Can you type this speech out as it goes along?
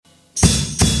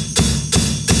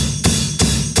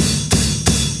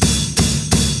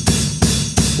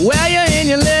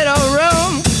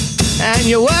and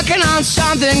you're working on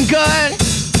something good.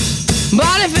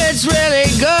 But if it's really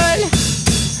good,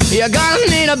 you're gonna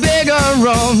need a bigger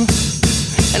room.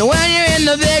 And when you're in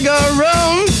the bigger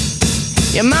room,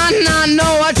 you might not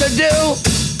know what to do.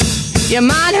 You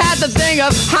might have to think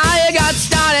of how you got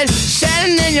started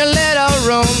sitting in your little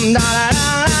room.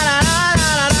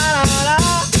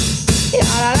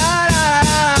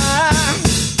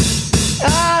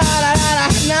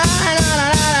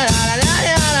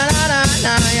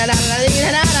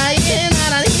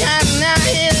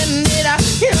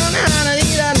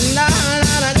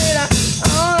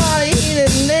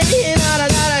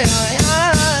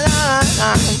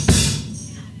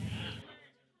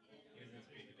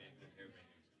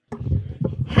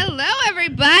 Hello,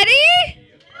 everybody.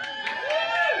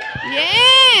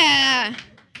 Yeah.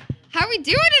 How are we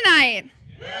doing tonight?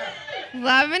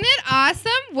 Loving it.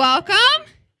 Awesome. Welcome.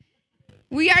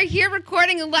 We are here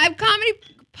recording a live comedy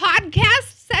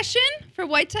podcast session for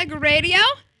White Tiger Radio.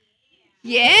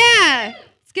 Yeah.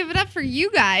 Let's give it up for you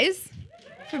guys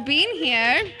for being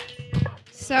here.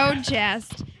 So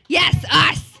jazzed. Yes,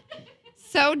 us.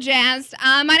 So jazzed.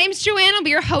 My name's Joanne. I'll be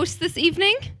your host this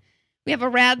evening. We have a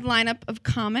rad lineup of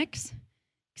comics.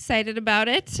 Excited about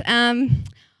it.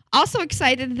 Also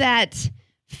excited that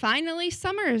finally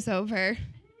summer is over.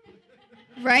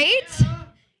 Right?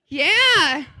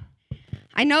 Yeah.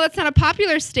 I know that's not a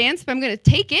popular stance, but I'm going to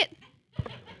take it.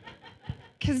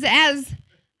 Because as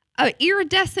an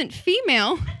iridescent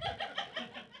female,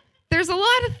 there's a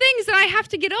lot of things that I have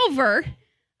to get over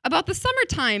about the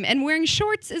summertime, and wearing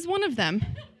shorts is one of them.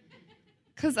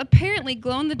 Because apparently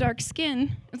glow-in-the-dark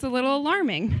skin is a little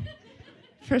alarming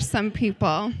for some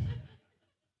people.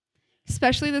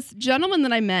 Especially this gentleman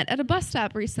that I met at a bus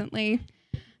stop recently.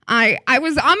 I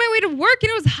was on my way to work,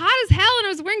 and it was hot as hell, and I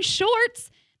was wearing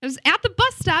shorts. I was at the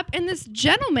bus stop, and this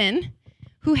gentleman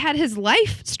who had his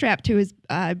life strapped to his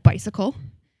bicycle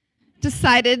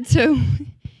decided to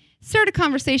start a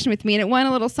conversation with me, and it went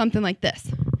a little something like this.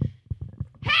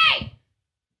 Hey!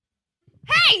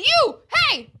 Hey, you!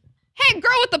 Hey! Hey,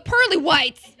 girl with the pearly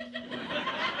whites. Hey,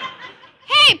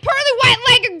 pearly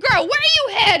white-legged girl, where are you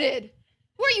headed?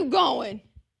 Where are you going?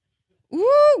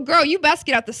 Ooh, girl, you best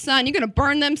get out the sun. You're going to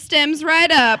burn them stems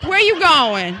right up. Where are you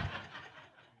going?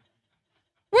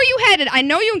 Where you headed? I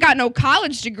know you ain't got no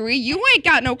college degree. You ain't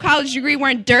got no college degree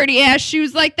wearing dirty-ass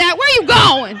shoes like that. Where you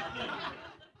going?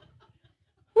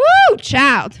 Woo,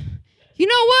 child. You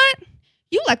know what?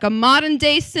 You like a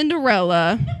modern-day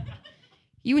Cinderella.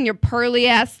 You and your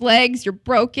pearly-ass legs, your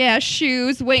broke-ass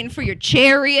shoes, waiting for your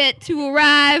chariot to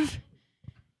arrive.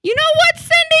 You know what,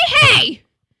 Cindy? Hey,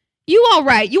 you all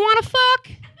right? You want to fuck?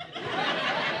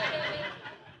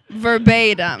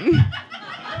 Verbatim.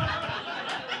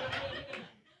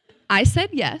 I said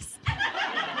yes.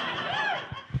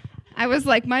 I was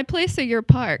like, my place or your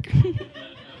park?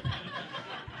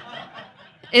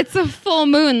 It's a full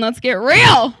moon. Let's get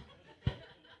real.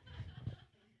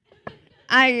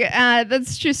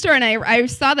 That's a true story, and I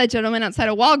saw that gentleman outside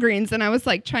of Walgreens, and I was,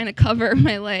 like, trying to cover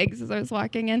my legs as I was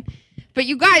walking in. But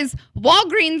you guys,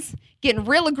 Walgreens getting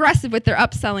real aggressive with their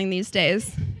upselling these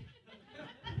days.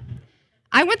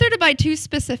 I went there to buy two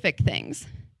specific things,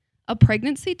 a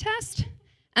pregnancy test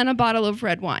and a bottle of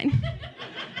red wine,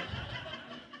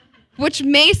 which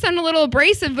may sound a little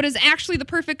abrasive, but is actually the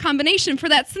perfect combination for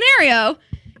that scenario.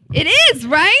 It is,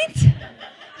 right?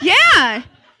 Yeah.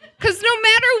 Because no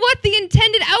matter what the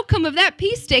intended outcome of that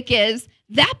pea stick is,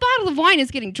 that bottle of wine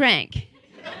is getting drank.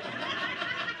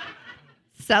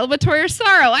 Celebratory or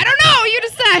sorrow, I don't know, you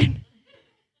decide.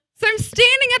 So I'm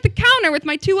standing at the counter with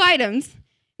my two items,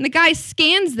 and the guy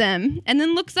scans them and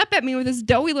then looks up at me with his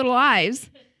doughy little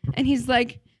eyes, and he's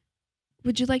like,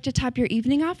 would you like to top your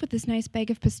evening off with this nice bag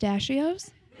of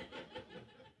pistachios?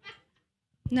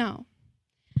 No.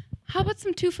 How about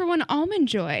some 2-for-1 Almond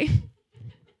Joy?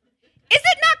 Is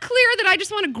it not clear that I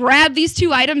just want to grab these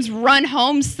two items, run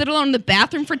home, sit alone in the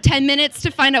bathroom for 10 minutes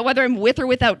to find out whether I'm with or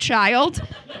without child?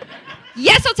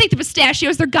 Yes, I'll take the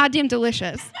pistachios. They're goddamn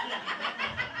delicious.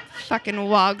 Fucking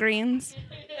Walgreens.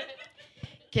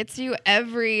 Gets you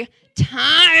every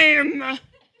time.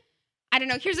 I don't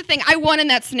know. Here's the thing. I won in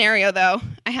that scenario, though,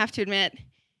 I have to admit.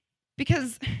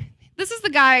 Because this is the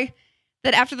guy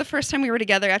that after the first time we were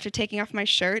together, after taking off my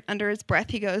shirt, under his breath,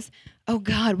 he goes, oh,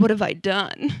 God, what have I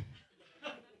done?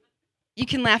 You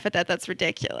can laugh at that. That's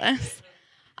ridiculous.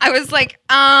 I was like,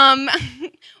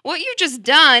 what you've just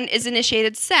done is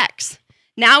initiated sex.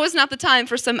 Now is not the time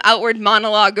for some outward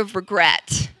monologue of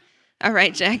regret. All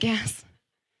right, jackass.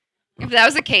 If that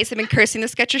was the case, I've been cursing the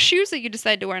Skechers shoes that you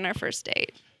decided to wear on our first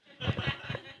date.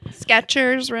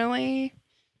 Skechers, really?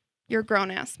 You're a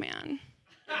grown-ass man.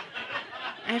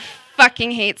 I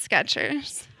fucking hate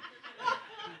Skechers.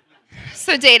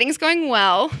 So dating's going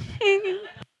well.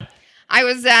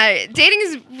 Dating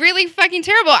is really fucking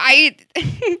terrible. I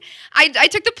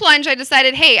took the plunge. I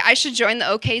decided, hey, I should join the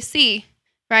OKC,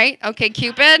 right?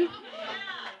 OkCupid.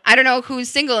 I don't know who's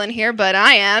single in here, but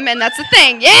I am, and that's the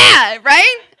thing. Yeah,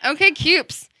 right?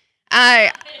 OkCupid.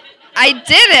 I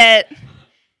did it.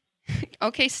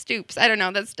 Okay, Stoops. I don't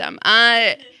know. That's dumb.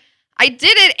 I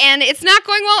did it, and it's not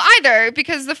going well either,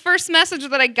 because the first message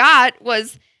that I got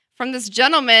was from this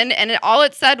gentleman, and all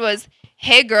it said was,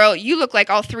 hey, girl, you look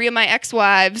like all 3 of my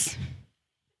ex-wives.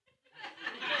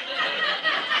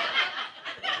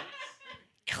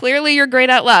 Clearly, you're great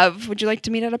at love. Would you like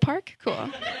to meet at a park? Cool.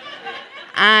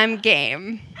 I'm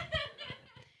game.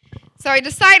 So I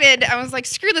decided, I was like,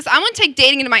 screw this. I'm going to take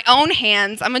dating into my own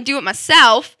hands. I'm going to do it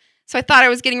myself. So I thought I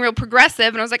was getting real progressive,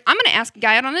 and I was like, I'm going to ask a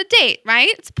guy out on a date, right?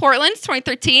 It's Portland. It's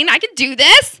 2013. I could do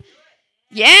this.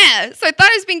 Yeah. So I thought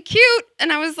I was being cute,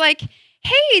 and I was like,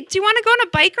 hey, do you want to go on a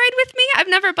bike ride with me? I've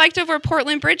never biked over a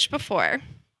Portland bridge before.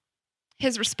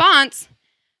 His response,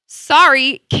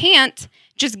 sorry, can't.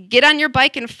 Just get on your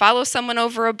bike and follow someone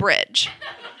over a bridge.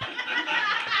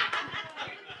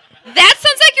 That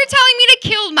sounds like you're telling me to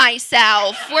kill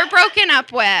myself. We're broken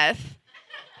up with.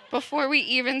 Before we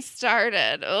even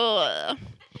started. Ugh.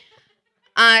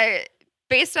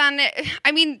 Dating's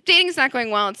not going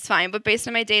well, it's fine, but based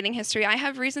on my dating history, I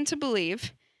have reason to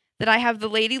believe that I have the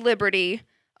Lady Liberty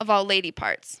of all lady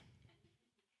parts.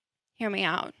 Hear me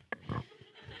out.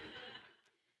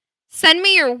 Send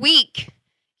me you're weak,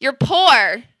 you're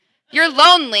poor, you're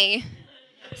lonely.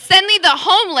 Send me the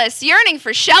homeless yearning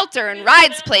for shelter and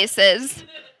rides places.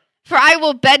 For I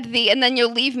will bed thee, and then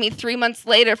you'll leave me 3 months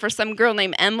later for some girl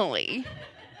named Emily.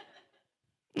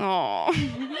 Oh,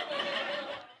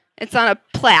 it's on a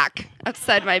plaque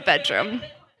outside my bedroom.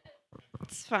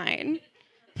 It's fine.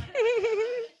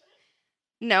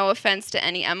 No offense to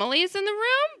any Emilys in the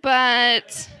room,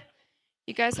 but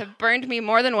you guys have burned me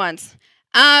more than once.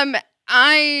 I'm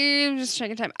just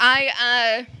checking time.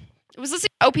 I was listening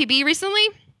to OPB recently.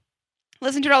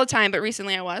 Listen to it all the time, but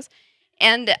recently I was.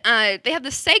 And they had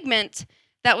this segment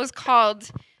that was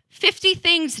called 50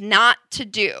 Things Not to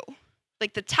Do.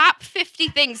 Like the top 50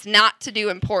 things not to do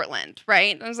in Portland,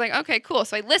 right? And I was like, okay, cool.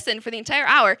 So I listened for the entire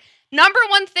hour. Number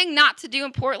one thing not to do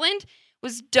in Portland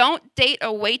was don't date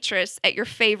a waitress at your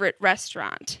favorite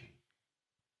restaurant.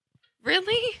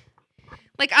 Really?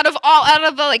 Like out of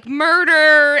like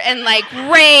murder and like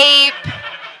rape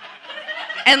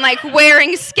and like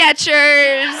wearing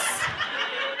Skechers.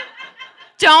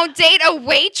 Don't date a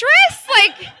waitress?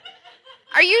 Like,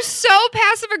 are you so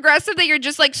passive aggressive that you're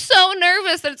just like so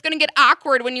nervous that it's gonna get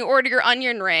awkward when you order your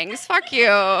onion rings? Fuck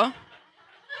you.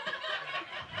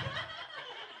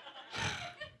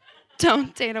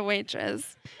 Don't date a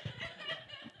waitress.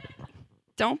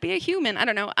 Don't be a human. I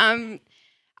don't know.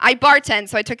 I bartend,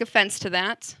 so I took offense to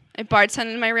that. I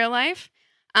bartend in my real life.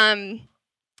 And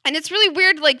it's really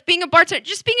weird, like being a bartender,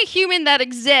 just being a human that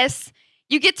exists.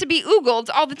 You get to be oogled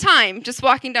all the time just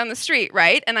walking down the street,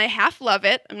 right? And I half love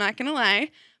it. I'm not going to lie.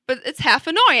 But it's half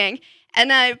annoying.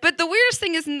 But the weirdest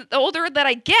thing is the older that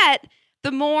I get,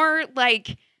 the more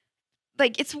like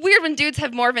it's weird when dudes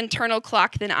have more of an internal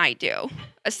clock than I do,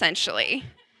 essentially.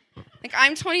 Like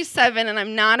I'm 27 and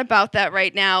I'm not about that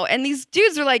right now. And these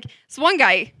dudes are like, this one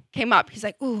guy came up. He's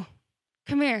like, ooh,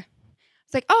 come here. I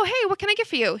was like, oh, hey, what can I get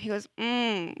for you? He goes,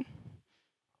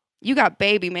 you got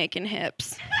baby making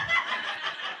hips.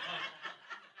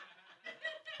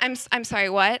 I'm sorry,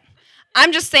 what?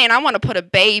 I'm just saying I want to put a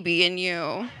baby in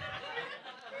you.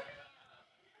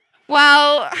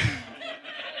 Well,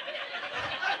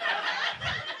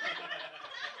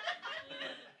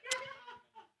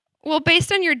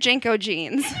 based on your Jinko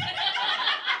jeans,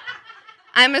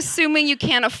 I'm assuming you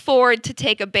can't afford to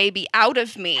take a baby out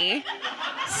of me.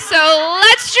 So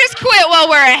let's just quit while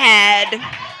we're ahead.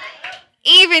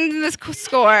 Even the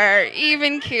score,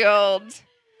 even keeled.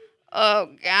 Oh,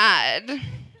 God.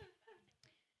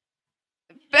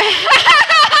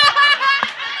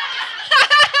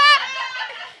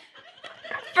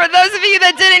 For those of you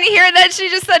that didn't hear that, she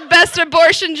just said best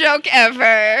abortion joke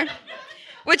ever,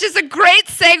 which is a great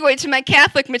segue to my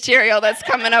Catholic material that's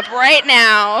coming up right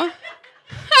now.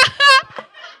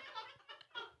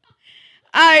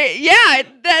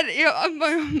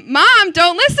 Mom,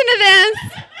 don't listen to this.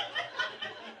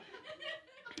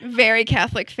 Very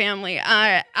Catholic family.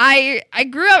 I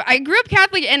grew up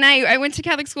Catholic, and I went to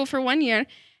Catholic school for 1 year,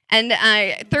 and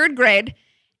third grade,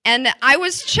 and I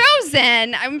was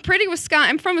chosen. I'm from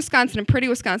Wisconsin. I'm pretty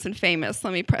Wisconsin famous.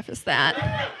 Let me preface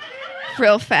that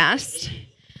real fast.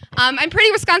 I'm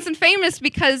pretty Wisconsin famous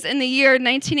because in the year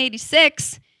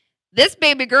 1986, this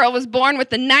baby girl was born with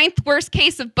the 9th worst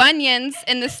case of bunions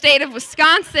in the state of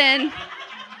Wisconsin.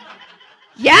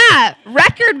 Yeah,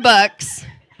 record books.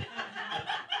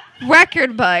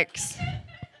 Record books.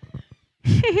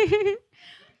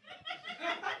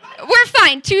 We're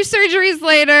fine. 2 surgeries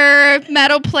later,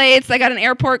 metal plates, I got an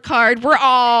airport card. We're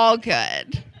all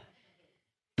good.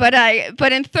 But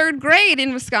in 3rd grade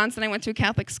in Wisconsin, I went to a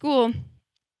Catholic school,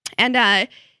 and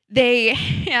they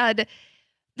had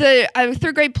the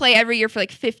 3rd grade play every year for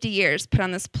like 50 years, put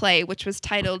on this play, which was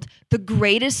titled The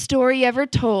Greatest Story Ever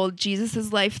Told,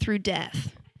 Jesus' Life Through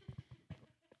Death.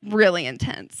 Really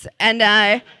intense. And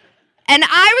I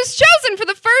was chosen for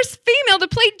the first female to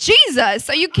play Jesus.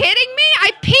 Are you kidding me?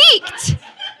 I peaked.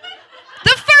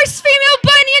 The first female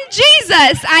bunyan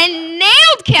Jesus. I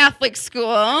nailed Catholic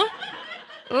school.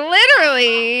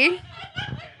 Literally.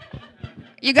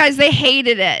 You guys, they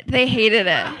hated it. They hated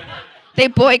it. They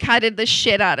boycotted the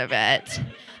shit out of it.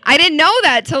 I didn't know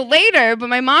that till later, but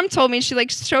my mom told me. She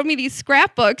showed me these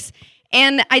scrapbooks,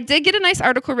 and I did get a nice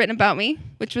article written about me,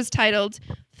 which was titled,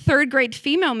 3rd grade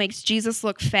female makes Jesus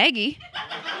look faggy.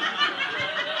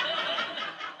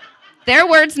 Their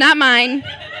words, not mine.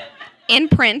 In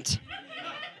print.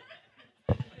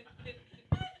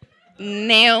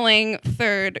 Nailing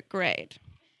 3rd grade.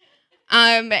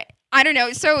 I don't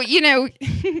know. So,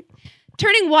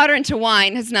 turning water into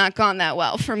wine has not gone that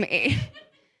well for me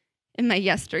in my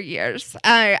yesteryears.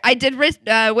 I did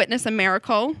witness a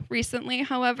miracle recently,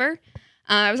 however.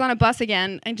 I was on a bus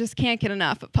again. I just can't get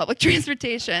enough of public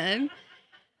transportation.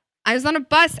 I was on a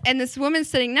bus, and this woman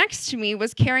sitting next to me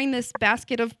was carrying this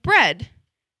basket of bread.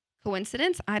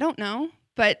 Coincidence? I don't know.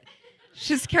 But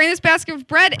she's carrying this basket of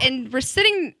bread, and we're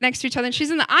sitting next to each other, and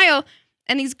she's in the aisle,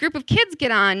 and these group of kids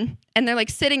get on, and they're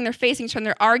sitting, they're facing each other, and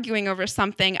they're arguing over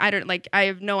something. I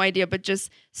have no idea, but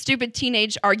just stupid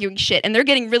teenage arguing shit. And they're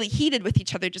getting really heated with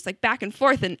each other, just back and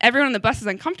forth, and everyone on the bus is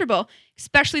uncomfortable,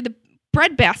 especially the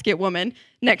bread basket woman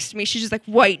next to me. She's just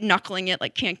white knuckling it,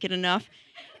 can't get enough.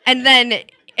 And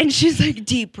she's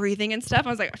deep breathing and stuff. I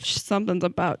was like, something's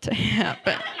about to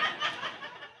happen.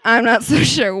 I'm not so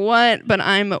sure what, but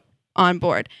I'm on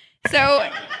board. So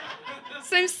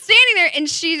I'm standing there, and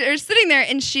sitting there,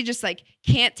 and she just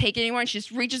can't take it anymore. And she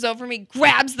just reaches over me,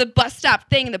 grabs the bus stop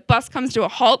thing, and the bus comes to a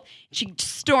halt. She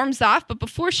storms off, but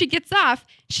before she gets off,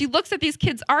 she looks at these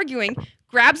kids arguing,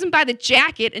 grabs them by the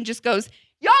jacket, and just goes,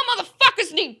 "Y'all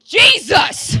motherfuckers need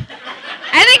Jesus!" And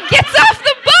then gets off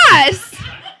the bus.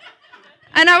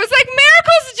 And I was like,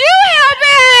 miracles do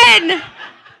happen!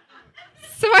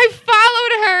 So I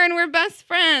followed her, and we're best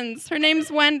friends. Her name's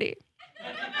Wendy.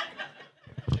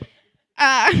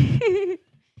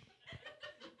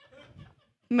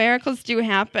 Miracles do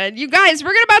happen. You guys,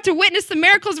 we're about to witness some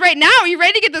miracles right now. Are you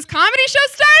ready to get this comedy show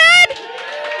started?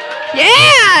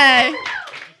 Yeah!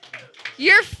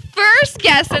 Your first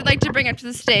guest I'd like to bring up to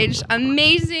the stage,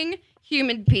 amazing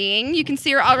human being. You can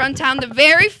see her all around town, the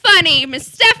very funny Miss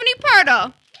Stephanie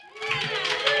Partle.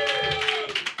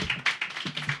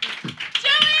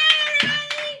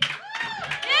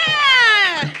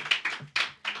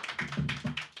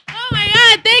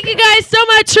 Thank you guys so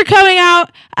much for coming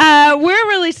out. We're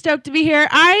really stoked to be here.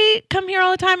 I come here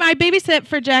all the time. I babysit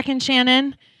for Jack and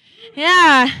Shannon.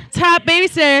 Yeah, top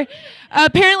babysitter.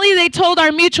 Apparently they told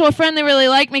our mutual friend they really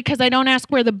like me because I don't ask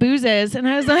where the booze is. And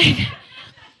I was like,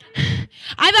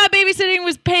 I thought babysitting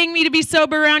was paying me to be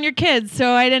sober around your kids,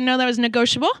 so I didn't know that was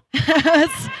negotiable.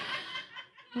 Let's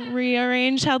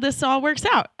rearrange how this all works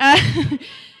out.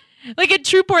 Like in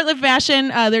true Portland fashion,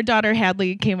 their daughter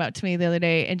Hadley came up to me the other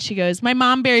day, and she goes, "My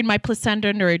mom buried my placenta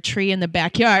under a tree in the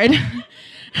backyard."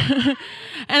 And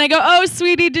I go, "Oh,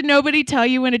 sweetie, did nobody tell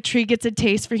you when a tree gets a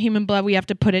taste for human blood, we have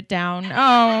to put it down?"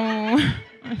 Oh,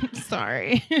 I'm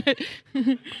sorry.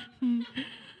 Give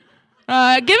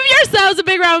yourselves a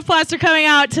big round of applause for coming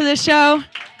out to the show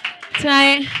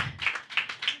tonight.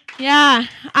 Yeah,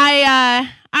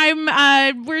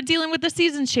 we're dealing with the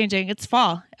seasons changing. It's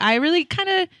fall.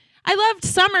 I loved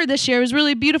summer this year. It was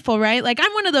really beautiful, right?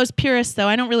 I'm one of those purists, though.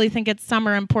 I don't really think it's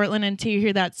summer in Portland until you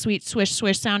hear that sweet swish,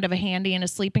 swish sound of a handy in a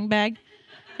sleeping bag.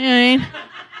 You know what I mean?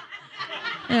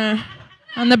 Yeah.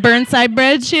 On the Burnside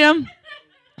Bridge,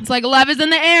 It's like love is in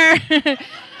the air.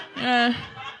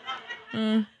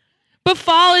 But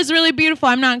fall is really beautiful.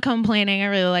 I'm not complaining. I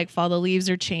really like fall. The leaves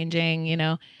are changing,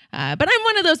 But I'm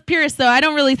one of those purists, though. I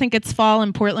don't really think it's fall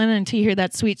in Portland until you hear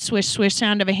that sweet swish, swish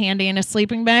sound of a handy in a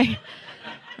sleeping bag.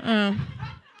 I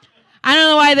don't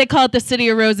know why they call it the City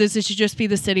of Roses. It should just be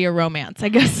the City of Romance, I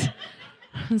guess.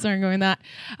 I'm sorry, going that.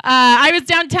 I was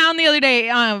downtown the other day,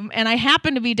 and I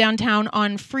happened to be downtown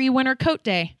on Free Winter Coat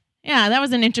Day. Yeah, that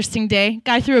was an interesting day.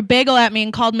 Guy threw a bagel at me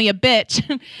and called me a bitch.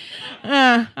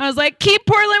 I was like, keep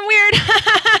Portland weird.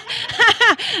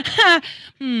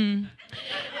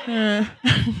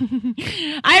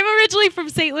 I'm originally from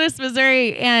St. Louis,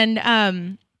 Missouri,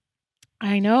 and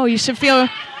I know you should feel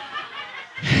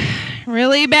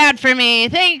really bad for me.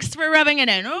 Thanks for rubbing it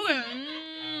in.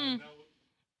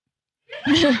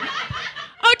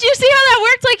 Oh, do you see how that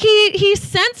worked? Like he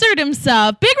censored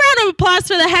himself. Big round of applause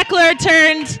for the heckler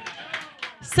turned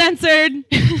censored.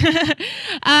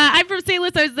 I'm from St.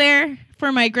 Louis. I was there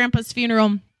for my grandpa's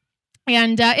funeral.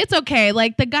 And it's okay.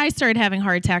 Like, the guy started having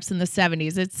heart attacks in the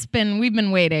 70s. We've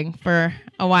been waiting for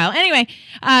a while. Anyway,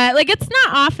 it's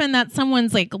not often that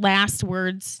someone's, last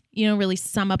words, really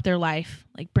sum up their life,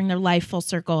 bring their life full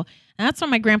circle. And that's what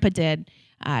my grandpa did.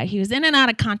 He was in and out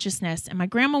of consciousness, and my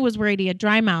grandma was worried he had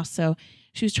dry mouth, so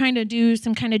she was trying to do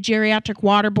some kind of geriatric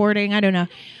waterboarding. I don't know.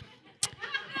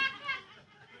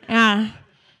 And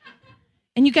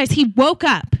you guys, he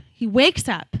wakes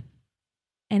up.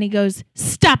 And he goes,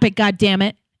 "Stop it,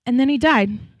 goddammit." And then he died.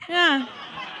 Yeah.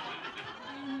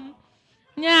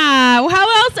 Yeah. Well,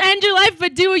 how else end your life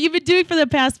but do what you've been doing for the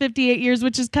past 58 years,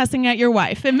 which is cussing at your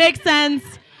wife? It makes sense.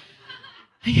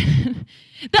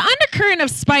 The undercurrent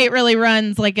of spite really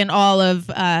runs in all of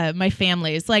my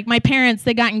families. My parents,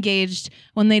 they got engaged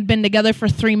when they'd been together for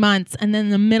 3 months. And then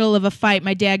in the middle of a fight,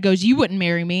 my dad goes, "You wouldn't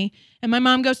marry me." And my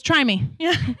mom goes, "Try me."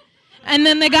 Yeah. And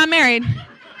then they got married.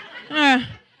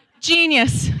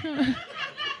 Genius.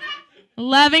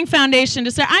 Loving foundation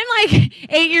to start. I'm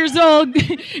 8 years old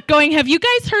going, "Have you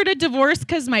guys heard of divorce?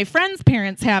 Because my friend's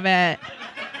parents have it.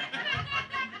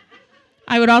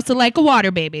 I would also like a water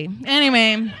baby."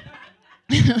 Anyway.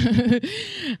 Don't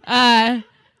get me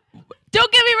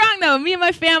wrong, though. Me and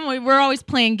my family, we're always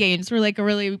playing games. We're a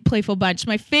really playful bunch.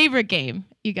 My favorite game,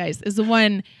 you guys, is the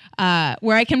one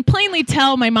where I can plainly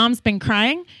tell my mom's been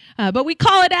crying, but we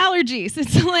call it allergies.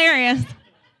 It's hilarious.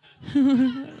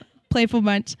 Playful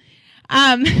bunch.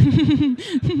 My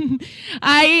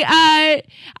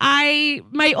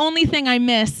only thing I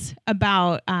miss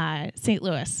about St.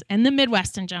 Louis and the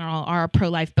Midwest in general are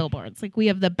pro-life billboards. We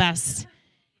have the best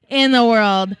in the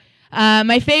world.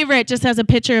 My favorite just has a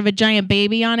picture of a giant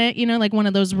baby on it, one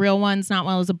of those real ones, not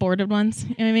one of those aborted ones.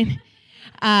 You know what I mean?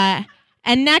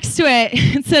 And next to it,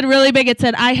 it said really big, it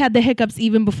said, "I had the hiccups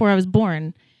even before I was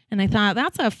born." And I thought,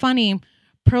 that's a funny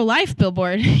pro-life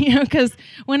billboard, because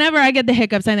whenever I get the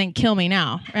hiccups, I think, kill me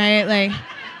now, right?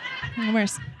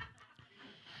 Worse.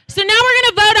 So now we're going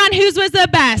to vote on whose was the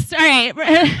best. All right.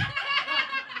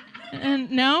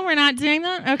 No, we're not doing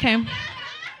that? Okay.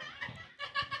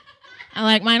 I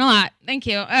like mine a lot. Thank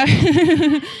you.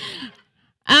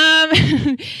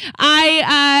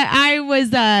 I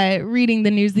was reading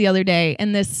the news the other day,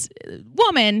 and this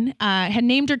woman had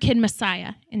named her kid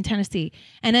Messiah in Tennessee,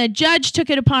 and a judge took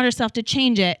it upon herself to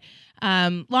change it.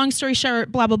 Long story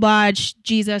short, blah, blah, blah,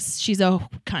 Jesus, she's a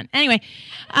cunt. Anyway,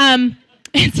 and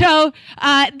so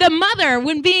the mother,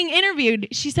 when being interviewed,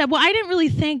 she said, "Well, I didn't really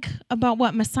think about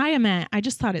what Messiah meant. I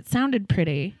just thought it sounded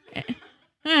pretty." And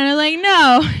I'm like,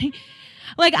 no.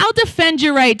 I'll defend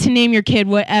your right to name your kid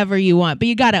whatever you want, but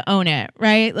you got to own it,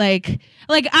 right? I'm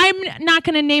not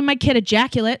going to name my kid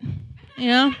Ejaculate,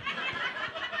 It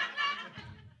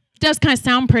does kind of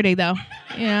sound pretty, though.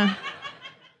 Yeah.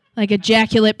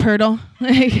 Ejaculate Purtle.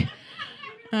 I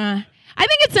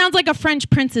think it sounds like a French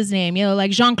prince's name, like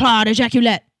Jean-Claude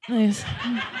Ejaculate.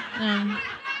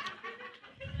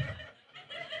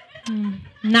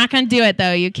 Not going to do it,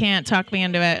 though. You can't talk me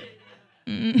into it.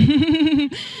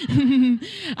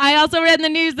 I also read in the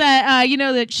news that,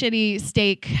 that shitty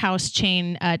steakhouse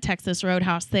chain, Texas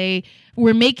Roadhouse, they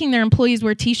were making their employees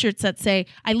wear T-shirts that say,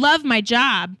 "I love my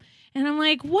job." And I'm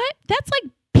like, what? That's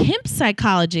pimp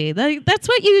psychology. That's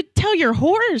what you tell your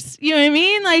whores. You know what I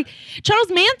mean? Charles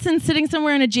Manson sitting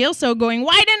somewhere in a jail cell going,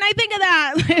 "Why didn't I think of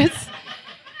that?" It's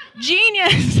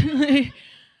genius.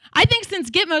 I think since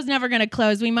Gitmo's never going to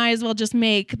close, we might as well just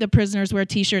make the prisoners wear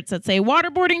T-shirts that say,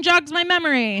 "Waterboarding jogs my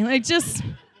memory." Just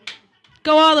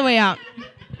go all the way out.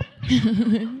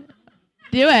 Do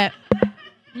it.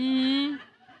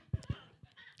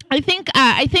 I think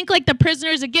the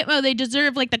prisoners at Gitmo, they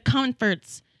deserve the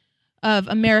comforts of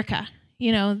America.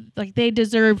 They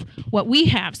deserve what we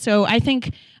have. So I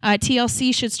think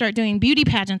TLC should start doing beauty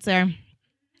pageants there.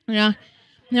 Now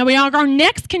our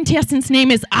next contestant's name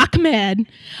is Ahmed.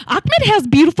 Ahmed has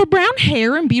beautiful brown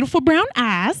hair and beautiful brown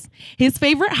eyes. His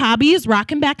favorite hobby is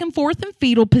rocking back and forth in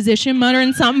fetal position,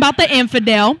 muttering something about the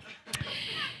infidel.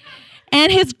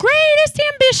 And his greatest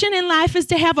ambition in life is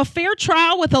to have a fair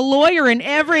trial with a lawyer and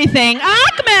everything.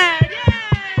 Ahmed!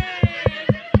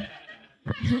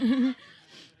 Yay!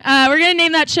 We're going to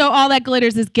name that show All That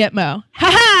Glitters is Gitmo.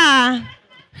 Ha-ha!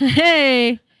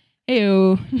 Hey.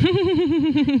 Ew.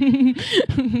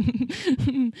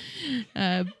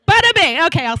 Bada bing.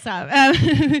 Okay, I'll stop.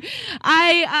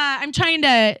 I'm trying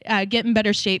to get in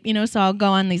better shape, so I'll go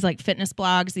on these like fitness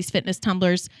blogs, these fitness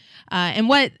tumblers, and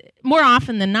what more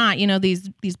often than not, these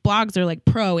blogs are like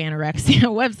pro anorexia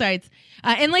websites,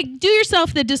 and like do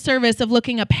yourself the disservice of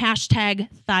looking up hashtag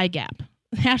thigh gap.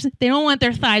 They don't want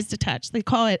their thighs to touch. They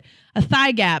call it a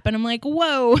thigh gap. And I'm like,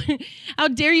 whoa, how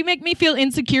dare you make me feel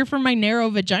insecure for my narrow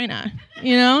vagina,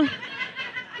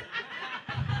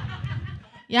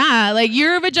 Yeah, like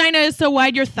your vagina is so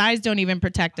wide your thighs don't even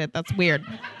protect it. That's weird.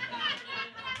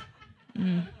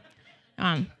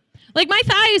 Like my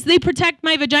thighs, they protect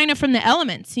my vagina from the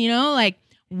elements, like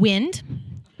wind,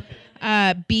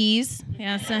 bees,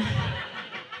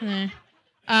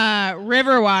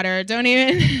 river water, don't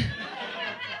even...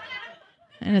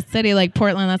 In a city like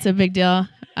Portland, that's a big deal.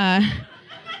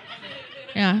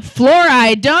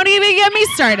 Fluoride, don't even get me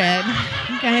started,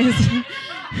 guys.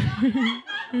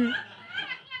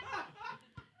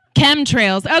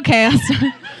 Chemtrails, okay. For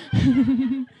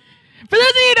those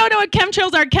of you who don't know what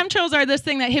chemtrails are this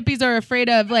thing that hippies are afraid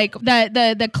of, like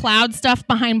the cloud stuff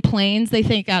behind planes. They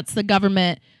think that's the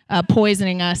government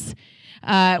poisoning us,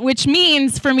 which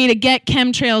means for me to get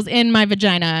chemtrails in my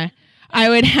vagina, I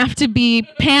would have to be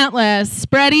pantless,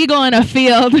 spread eagle in a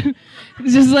field,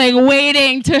 just like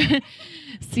waiting to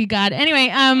see God. Anyway,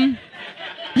 I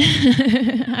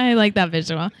like that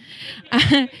visual.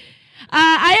 I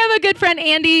have a good friend,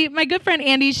 Andy. My good friend,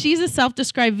 Andy, she's a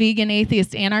self-described vegan,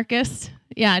 atheist, anarchist.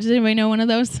 Yeah, does anybody know one of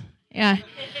those? Yeah.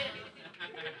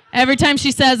 Every time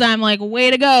she says, I'm like,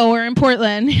 way to go, we're in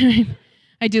Portland.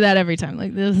 I do that every time,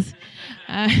 like this.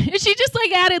 If she just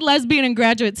like added lesbian and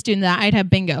graduate student, that I'd have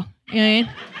bingo. You know what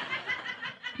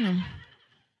I mean?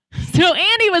 So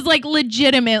Andy was like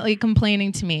legitimately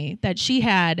complaining to me that she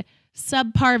had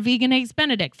subpar vegan eggs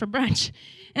Benedict for brunch.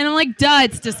 And I'm like, duh,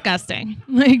 it's disgusting.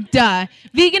 Like, duh.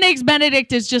 Vegan eggs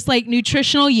Benedict is just like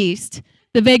nutritional yeast,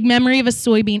 the vague memory of a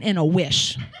soybean, and a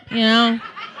wish. Yeah.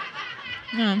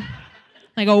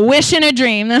 Like a wish and a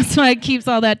dream. That's why it keeps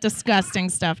all that disgusting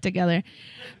stuff together.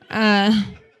 And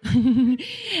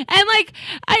like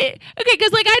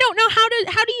because like I don't know how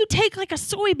do you take like a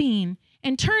soybean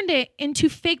and turn it into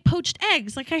fake poached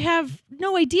eggs? Like I have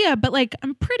no idea, but like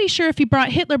I'm pretty sure if you brought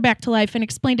Hitler back to life and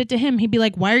explained it to him, he'd be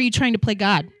like, "Why are you trying to play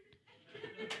God?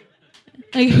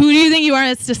 Like who do you think you are?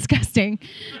 That's disgusting."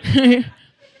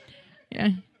 Yeah.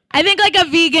 I think like a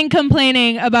vegan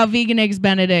complaining about vegan eggs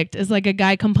Benedict is like a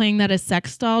guy complaining that a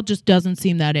sex doll just doesn't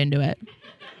seem that into it.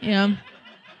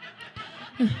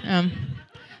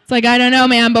 It's like, I don't know,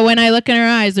 man, but when I look in her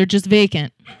eyes, they're just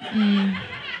vacant.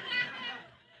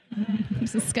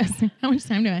 It's disgusting. How much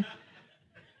time do I have?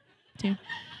 2.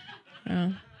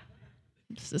 Oh,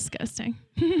 it's disgusting.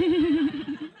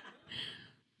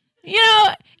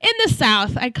 In the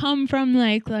South, I come from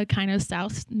like the kind of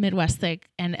South Midwest thing,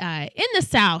 and in the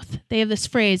South, they have this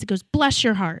phrase. It goes, "Bless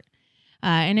your heart,"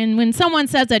 and then when someone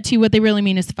says that to you, what they really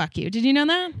mean is "fuck you." Did you know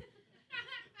that?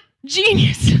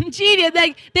 Genius.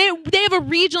 Like they have a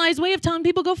regionalized way of telling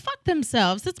people go fuck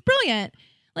themselves. It's brilliant.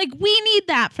 Like we need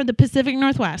that for the Pacific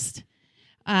Northwest.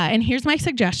 And here's my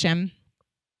suggestion.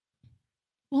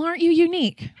 Well, aren't you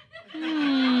unique?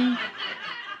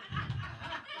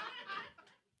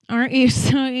 Aren't you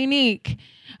so unique?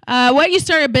 What, you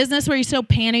start a business where you sell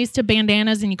panties to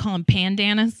bandanas and you call them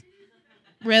pandanas?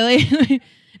 Really?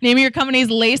 Name of your company is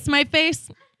Lace My Face?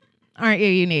 Aren't you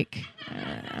unique?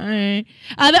 The owner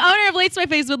of Lace My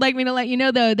Face would like me to let you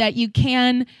know, though, that you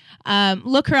can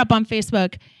look her up on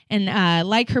Facebook and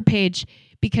like her page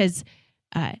because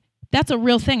that's a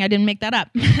real thing. I didn't make that up.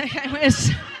 I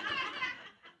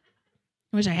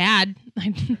wish I had.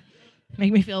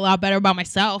 Make me feel a lot better about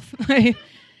myself. Okay,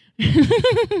 you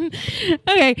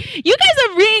guys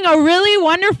are being a really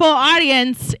wonderful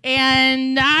audience,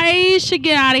 and I should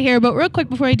get out of here. But real quick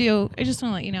before I do, I just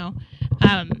want to let you know,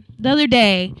 the other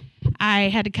day I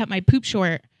had to cut my poop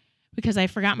short because I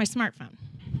forgot my smartphone.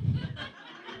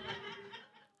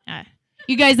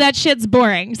 You guys, that shit's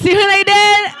boring. See what I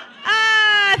did?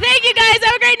 Thank you guys.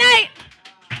 Have a great night.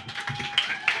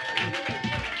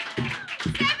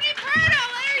 Stephanie Purtle,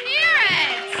 let her hear it.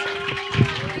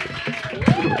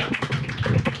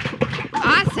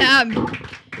 Awesome.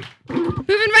 Moving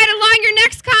right along, your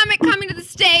next comic coming to the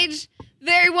stage.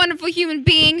 Very wonderful human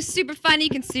being, super funny. You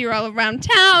can see her all around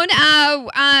town.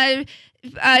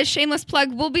 Shameless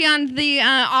plug, we'll be on the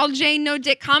All J No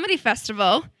Dick Comedy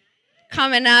Festival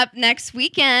coming up next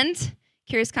weekend.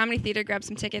 Curious Comedy Theater, grab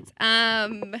some tickets.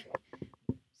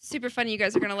 super funny. You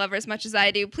guys are going to love her as much as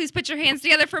I do. Please put your hands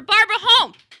together for Barbara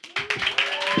Holm.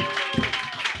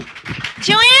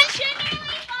 Joanne Chanelli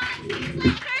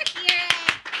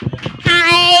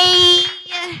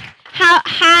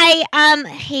Hi.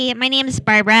 Hey, my name is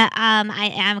Barbara.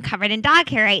 I am covered in dog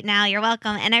hair right now. You're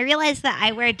welcome. And I realized that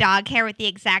I wear dog hair with the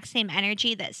exact same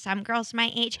energy that some girls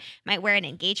my age might wear an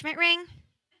engagement ring.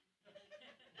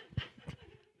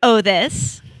 Oh,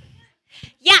 this?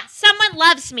 Yeah, someone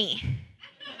loves me.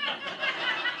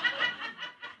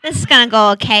 This is gonna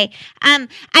go okay. I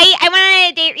went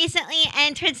on a date recently,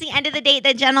 and towards the end of the date,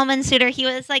 the gentleman suitor, he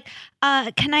was like,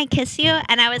 can I kiss you?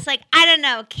 And I was like, I don't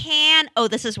know, oh,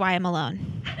 this is why I'm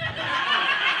alone.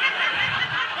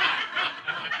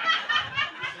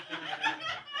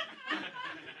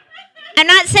 I'm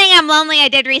not saying I'm lonely. I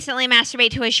did recently masturbate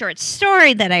to a short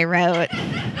story that I wrote.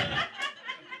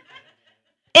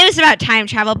 It was about time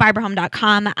travel,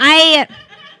 BarbaraHolm.com. I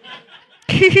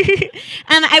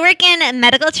work in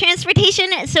medical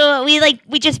transportation, so we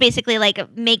just basically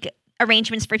make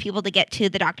arrangements for people to get to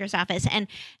the doctor's office. And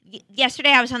yesterday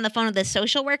I was on the phone with a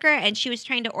social worker, and she was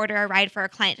trying to order a ride for a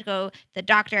client to go to the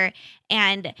doctor.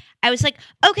 And I was like,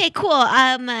 okay, cool.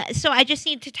 So I just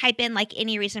need to type in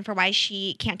any reason for why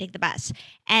she can't take the bus.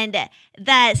 And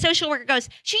the social worker goes,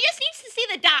 she just needs to see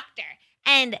the doctor.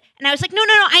 And I was like, no,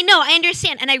 I know, I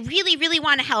understand. And I really, really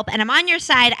want to help. And I'm on your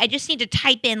side. I just need to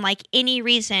type in any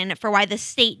reason for why the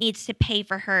state needs to pay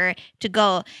for her to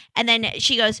go. And then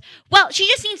she goes, well, she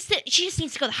just needs to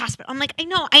go to the hospital. I'm like, I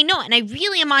know. And I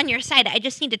really am on your side. I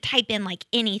just need to type in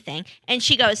anything. And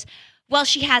she goes, well,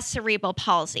 she has cerebral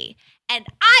palsy. And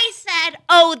I said,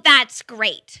 oh, that's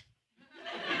great.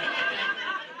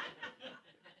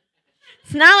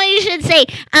 It's not what you should say.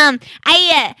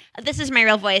 This is my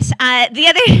real voice. The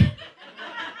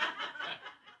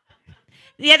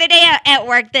other day at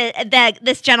work,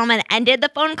 this gentleman ended the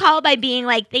phone call by being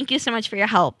like, thank you so much for your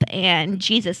help, and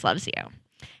Jesus loves you.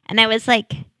 And I was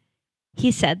like,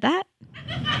 he said that?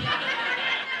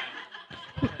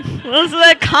 What's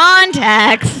the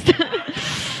context?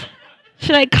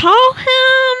 Should I call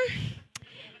him?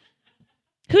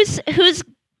 Who's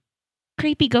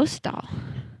creepy ghost doll?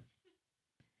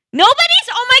 Nobody's?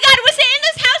 Oh my God, was it in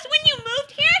this house when you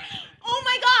moved here? Oh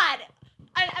my God.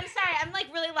 I'm sorry, I'm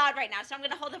really loud right now, so I'm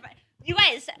going to hold it. You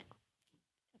guys,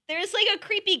 there's a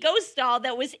creepy ghost doll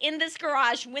that was in this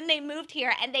garage when they moved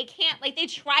here, and they can't, they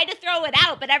try to throw it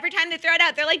out, but every time they throw it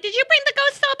out, they're like, did you bring the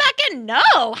ghost doll back in?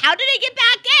 No. How did it get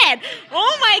back in?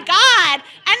 Oh my God.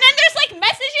 And then there's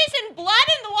messages and blood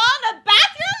in the wall in the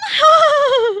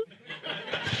bathroom.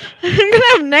 I'm going to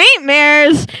have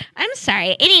nightmares. I'm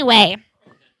sorry. Anyway.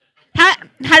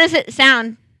 How does it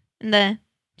sound in the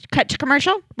cut to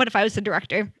commercial? What if I was the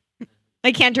director?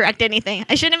 I can't direct anything.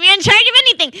 I shouldn't be in charge of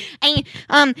anything.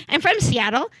 I'm from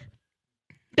Seattle.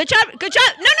 Good job. No.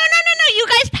 You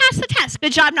guys passed the test.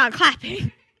 Good job not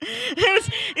clapping. You guys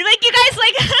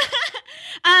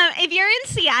if you're in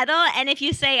Seattle and if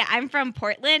you say I'm from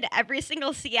Portland, every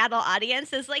single Seattle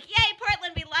audience is like, yay,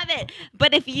 Portland, we love it.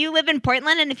 But if you live in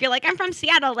Portland and if you're like, I'm from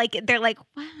Seattle, they're like,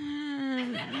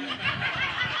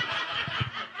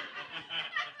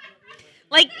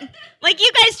 what?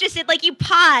 You guys just did, you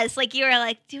pause, you were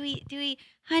like, do we,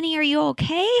 honey, are you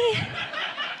okay?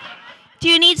 Do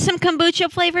you need some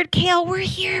kombucha flavored kale? We're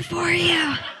here for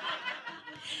you.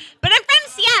 But I'm from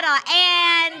Seattle,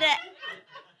 and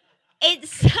it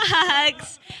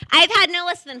sucks. I've had no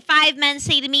less than 5 men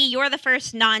say to me, you're the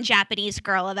first non-Japanese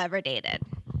girl I've ever dated.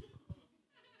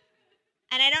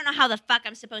 And I don't know how the fuck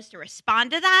I'm supposed to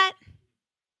respond to that.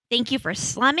 Thank you for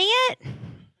slumming it.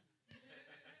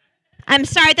 I'm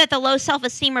sorry that the low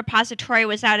self-esteem repository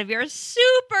was out of your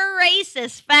super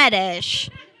racist fetish.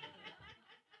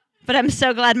 But I'm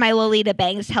so glad my Lolita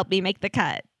bangs helped me make the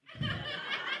cut.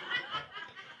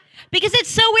 Because it's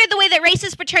so weird the way that race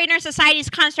is portrayed in our society's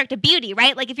construct of beauty,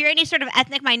 right? If you're any sort of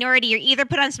ethnic minority, you're either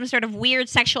put on some sort of weird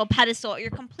sexual pedestal or you're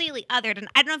completely othered. And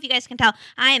I don't know if you guys can tell,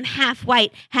 I am half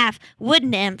white, half wood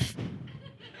nymph.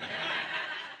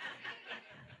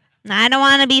 I don't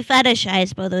want to be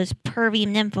fetishized by those pervy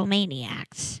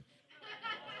nymphomaniacs.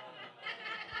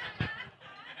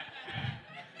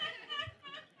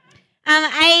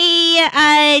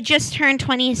 I just turned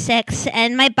 26,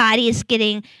 and my body is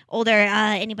getting older.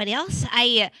 Anybody else?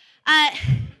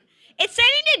 It's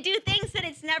starting to do things that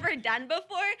it's never done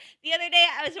before. The other day,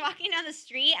 I was walking down the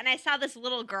street, and I saw this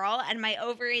little girl, and my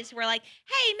ovaries were like,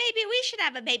 hey, maybe we should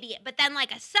have a baby. But then,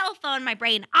 a cell phone, my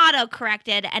brain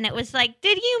auto-corrected, and it was like,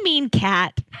 did you mean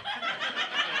cat?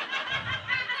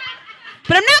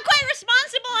 But I'm not quite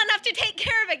responsible enough to take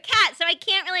care of a cat, so I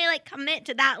can't really like commit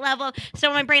to that level. So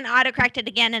my brain autocorrected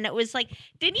again, and it was like,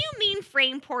 did you mean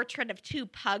frame portrait of 2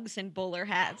 pugs in bowler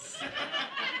hats?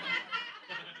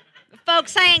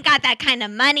 Folks, I ain't got that kind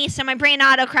of money, so my brain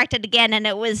autocorrected again, and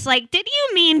it was like, did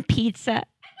you mean pizza?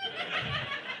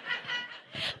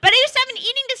 But I used to have an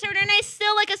eating disorder, and I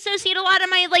still like associate a lot of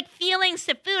my like feelings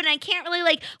to food, and I can't really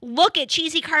like look at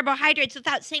cheesy carbohydrates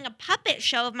without seeing a puppet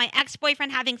show of my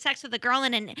ex-boyfriend having sex with a girl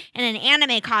in an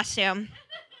anime costume.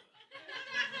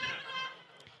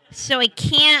 So I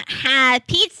can't have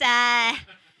pizza.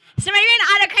 So my brain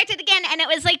autocorrected again, and it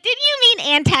was like, did you mean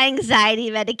anti-anxiety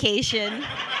medication?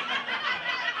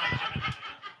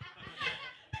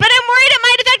 But I'm worried it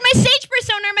might affect my stage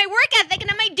persona or my work ethic,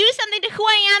 and it might do something to who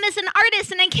I am as an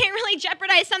artist, and I can't really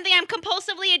jeopardize something I'm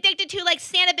compulsively addicted to, like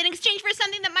stand-up, in exchange for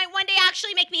something that might one day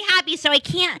actually make me happy, so I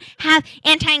can't have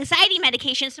anti-anxiety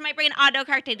medication. So my brain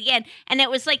autocorrected again, and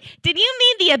it was like, did you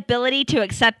mean the ability to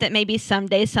accept that maybe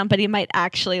someday somebody might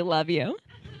actually love you?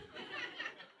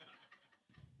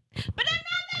 But I'm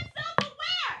not that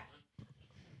self-aware!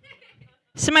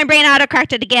 So my brain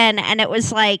autocorrected again, and it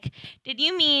was like, did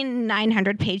you mean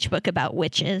 900-page book about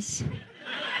witches?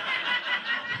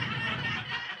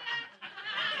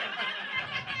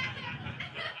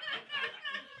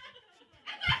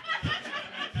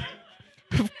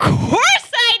 Of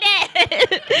course I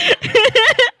did!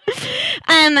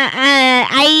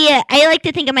 I like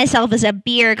to think of myself as a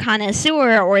beer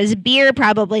connoisseur, or as beer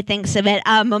probably thinks of it,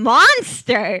 I'm a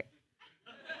monster.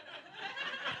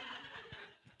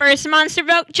 First monster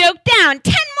joke down.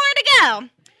 10 more to go.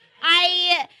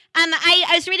 I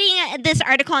was reading this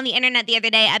article on the internet the other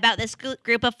day about this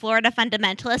group of Florida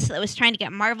fundamentalists that was trying to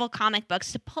get Marvel comic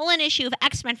books to pull an issue of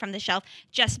X-Men from the shelf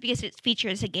just because it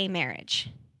features a gay marriage.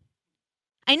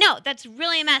 I know, that's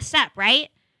really messed up, right?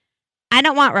 I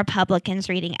don't want Republicans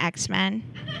reading X-Men.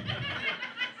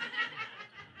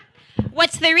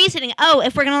 What's the reasoning? Oh,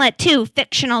 if we're going to let 2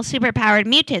 fictional superpowered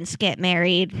mutants get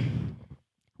married,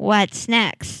 what's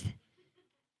next?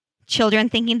 Children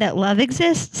thinking that love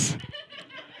exists?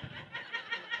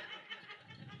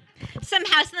 Some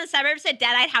house in the suburbs, a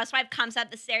dead-eyed housewife comes up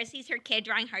the stairs, sees her kid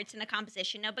drawing hearts in a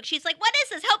composition notebook. She's like, what is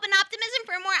this? Hope and optimism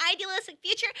for a more idealistic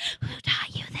future? Who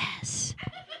taught you this?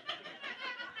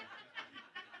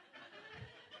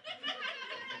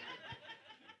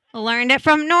 Learned it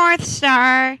from North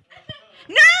Star.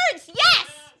 Nerds, yes!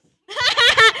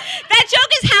 That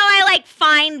joke is how I like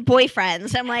find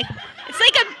boyfriends. I'm like, it's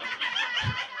like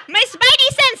my spidey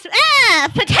sense,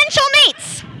 potential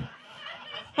mates.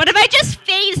 What if I just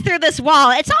phase through this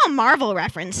wall? It's all Marvel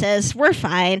references. We're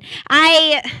fine.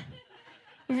 I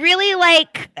really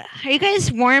like, are you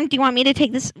guys warm? Do you want me to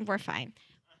take this? We're fine.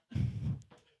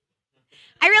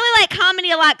 I really like comedy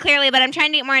a lot, clearly, but I'm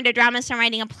trying to get more into drama, so I'm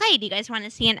writing a play. Do you guys want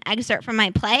to see an excerpt from my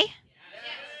play?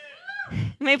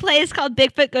 Yes. My play is called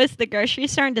Bigfoot Goes to the Grocery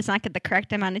Store and Does Not Get the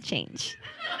Correct Amount of Change.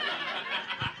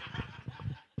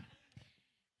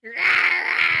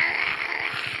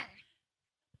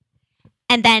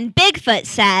 And then Bigfoot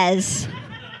says,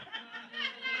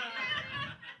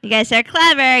 you guys are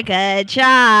clever, good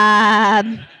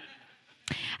job.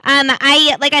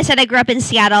 Like I said, I grew up in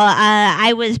Seattle.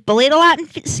 I was bullied a lot in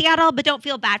Seattle, but don't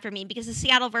feel bad for me because the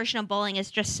Seattle version of bullying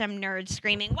is just some nerd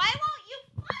screaming, "Why won't you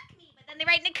fuck me?" But then they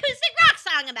write an acoustic rock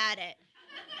song about it.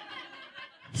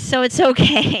 So it's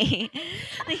okay.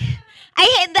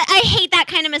 I hate that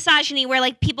kind of misogyny where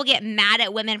like people get mad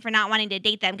at women for not wanting to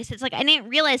date them because it's like I didn't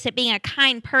realize that being a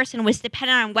kind person was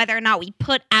dependent on whether or not we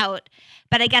put out.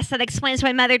 But I guess that explains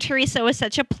why Mother Teresa was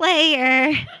such a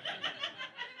player.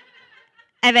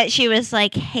 I bet she was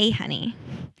like, "Hey, honey,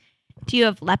 do you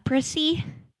have leprosy?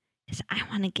 Because I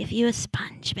want to give you a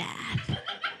sponge bath."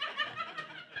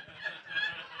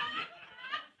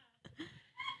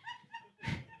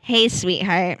 "Hey,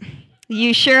 sweetheart,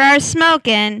 you sure are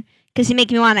smoking because you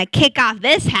make me want to kick off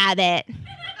this habit."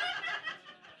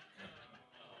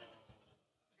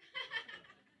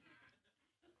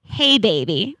 "Hey,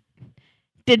 baby,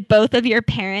 did both of your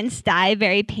parents die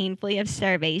very painfully of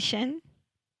starvation?"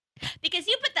 "Because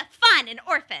you put the fun in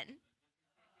orphan."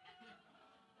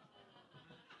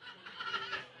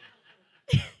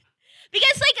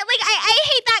 Because I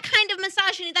hate that kind of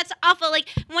misogyny. That's awful. Like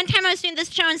one time I was doing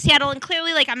this show in Seattle, and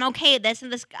clearly like I'm okay at this.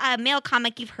 And this male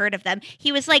comic, you've heard of them.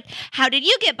 He was like, "How did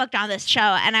you get booked on this show?"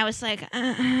 And I was like,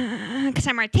 because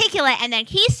I'm articulate. And then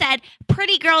he said,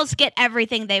 "Pretty girls get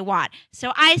everything they want."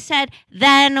 So I said,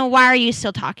 "Then why are you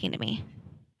still talking to me?"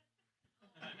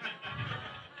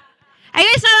 I Are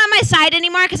you guys not on my side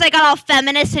anymore because I got all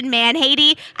feminist and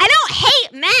man-hatey? I don't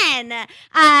hate men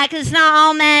because not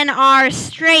all men are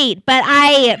straight, but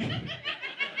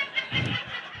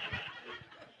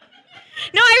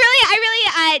No,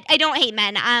 I don't hate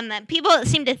men. People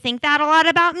seem to think that a lot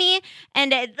about me,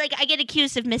 and like I get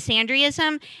accused of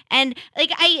misandryism, and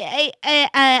like I'm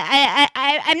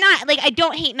not like I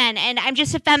don't hate men, and I'm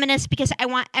just a feminist because I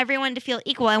want everyone to feel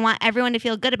equal. I want everyone to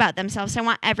feel good about themselves. I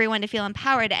want everyone to feel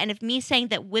empowered. And if me saying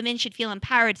that women should feel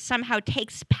empowered somehow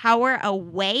takes power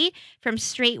away from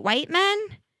straight white men,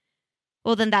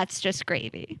 well, then that's just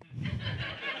gravy.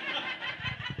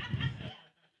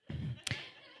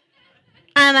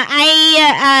 Is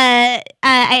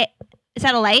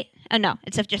that a light? Oh no,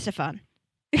 it's just a phone.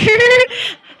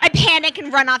 I panic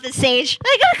and run off the stage.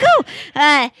 I gotta go.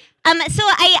 So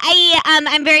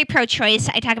I'm very pro-choice.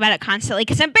 I talk about it constantly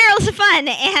because I'm barrels of fun,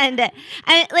 and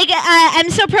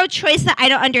I'm so pro-choice that I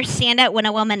don't understand it when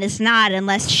a woman is not,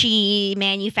 unless she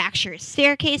manufactures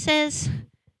staircases.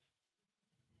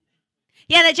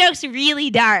 Yeah, that joke's really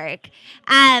dark.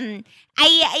 I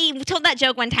told that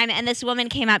joke one time, and this woman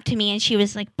came up to me, and she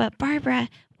was like, "But Barbara,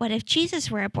 what if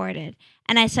Jesus were aborted?"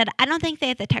 And I said, "I don't think they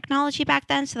had the technology back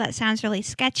then, so that sounds really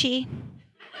sketchy."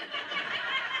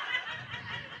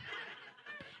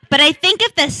 But I think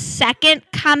if the second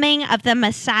coming of the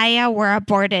Messiah were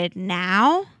aborted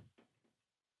now,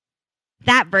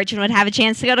 that virgin would have a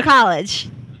chance to go to college.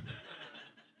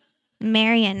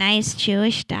 Marry a nice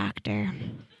Jewish doctor.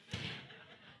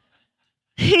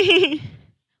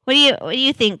 What do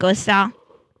you think, Gustav? I want to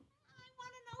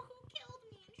know who killed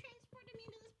me and transported me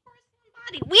into this porcelain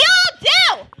body. We all do.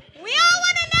 We all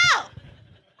want to know.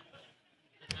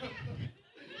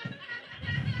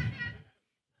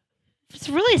 It's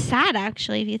really sad,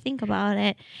 actually, if you think about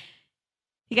it.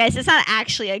 You guys, it's not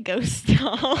actually a ghost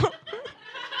doll.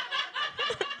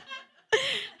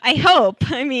 I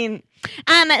hope. I mean.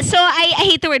 So I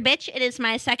hate the word bitch. It is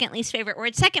my second least favorite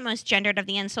word, second most gendered of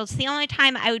the insults. The only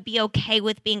time I would be okay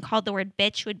with being called the word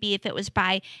bitch would be if it was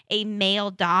by a male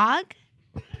dog.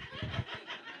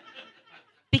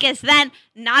 Because then,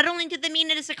 not only did they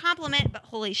mean it as a compliment, but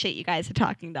holy shit, you guys, a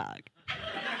talking dog.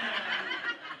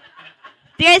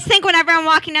 Do you guys think whenever I'm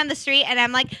walking down the street and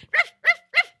I'm like, ruff, ruff,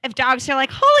 ruff, if dogs are like,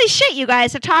 holy shit, you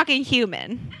guys, a talking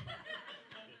human?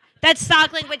 That's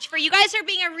dog language for you guys are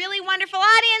being a really wonderful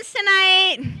audience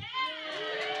tonight.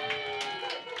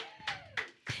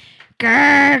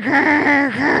 Grr,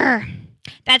 grr, grr.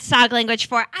 That's dog language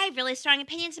for I have really strong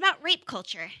opinions about rape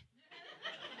culture.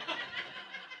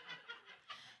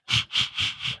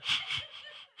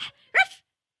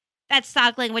 That's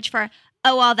dog language for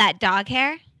oh, all that dog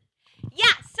hair.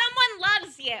 Yeah, someone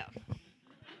loves you.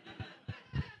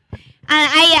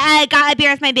 I got a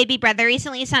beer with my baby brother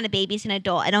recently. He's not a baby, he's an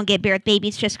adult. I don't get beer with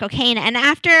babies, just cocaine. And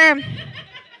after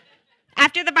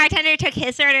the bartender took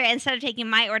his order, instead of taking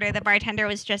my order, the bartender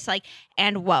was just like,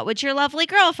 "And what would your lovely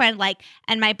girlfriend like?"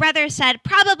 And my brother said,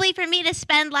 "Probably for me to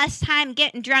spend less time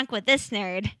getting drunk with this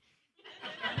nerd."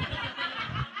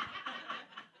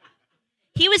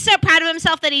 He was so proud of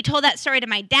himself that he told that story to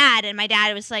my dad, and my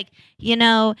dad was like, "You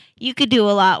know, you could do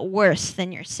a lot worse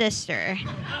than your sister."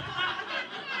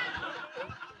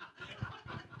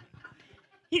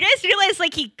 You guys realize,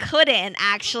 like, he couldn't,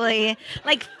 actually.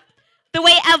 Like, the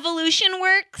way evolution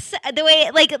works, the way,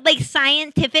 like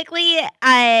scientifically,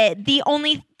 the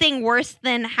only thing worse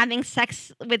than having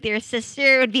sex with your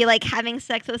sister would be, like, having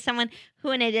sex with someone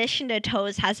who, in addition to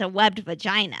toes, has a webbed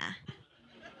vagina.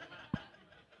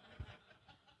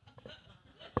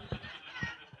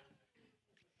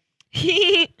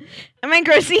 Am I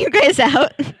grossing you guys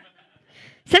out?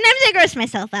 Sometimes I gross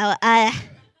myself out.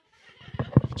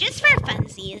 Just for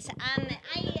funsies,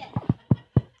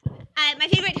 my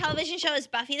favorite television show is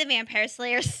Buffy the Vampire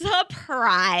Slayer.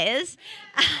 Surprise!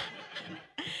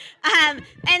 And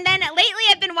then lately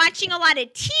I've been watching a lot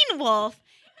of Teen Wolf,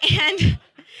 and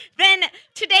then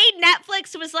today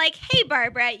Netflix was like, "Hey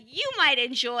Barbara, you might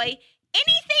enjoy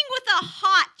anything with a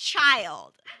hot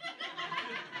child."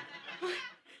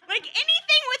 Like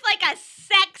anything with like a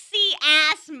sexy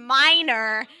ass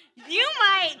minor, you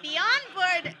might be on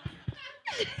board.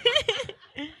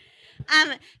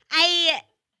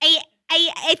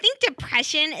 I think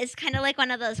depression is kind of like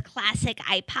one of those classic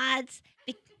iPods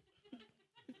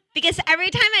because every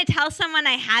time I tell someone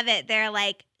I have it, they're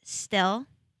like, "Still?"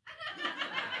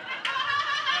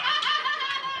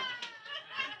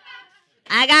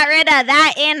 I got rid of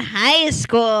that in high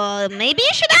school. Maybe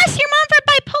you should ask your mom for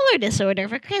bipolar disorder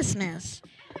for Christmas.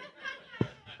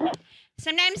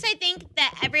 Sometimes I think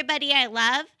that everybody I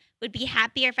love would be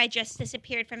happier if I just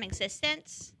disappeared from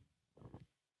existence.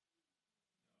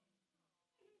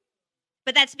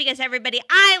 But that's because everybody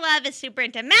I love is super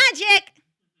into magic.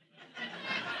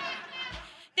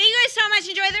 Thank you guys so much.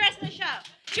 Enjoy the rest of the show.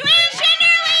 Joanne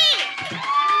Schinderly!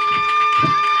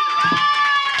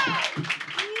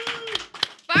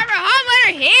 Barbara Home, let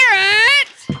her hear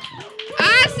it.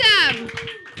 Awesome.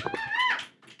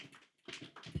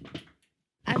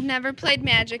 I've never played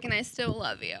Magic, and I still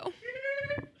love you.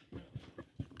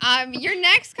 Your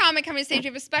next comic coming to stage, we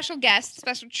have a special guest,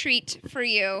 special treat for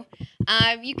you.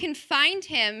 You can find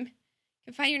him,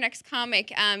 your next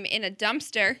comic in a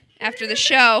dumpster after the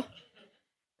show.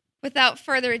 Without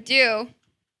further ado,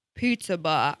 Pizza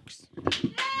Box.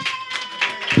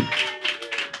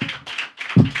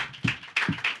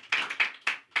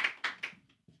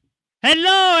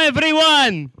 Hello,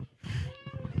 everyone.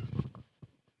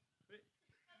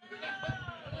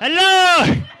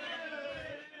 Hello.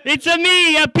 It's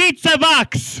me, a Pizza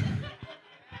Box.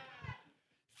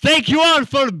 Thank you all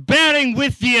for bearing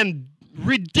with the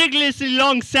ridiculously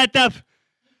long setup.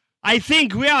 I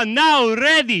think we are now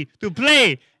ready to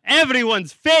play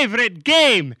everyone's favorite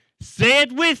game. Say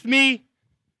it with me.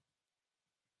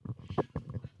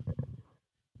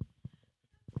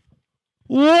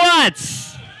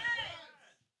 What's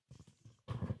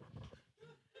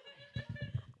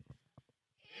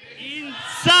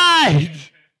inside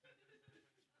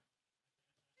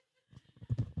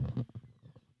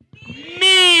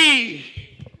me?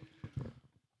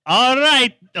 All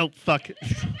right. Oh, fuck.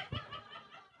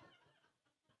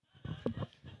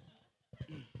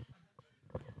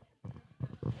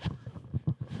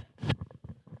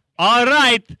 All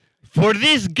right. For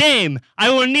this game, I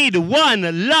will need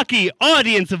one lucky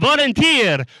audience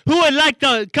volunteer who would like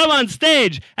to come on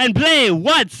stage and play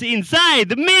What's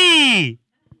Inside Me.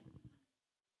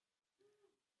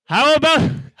 How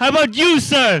about you,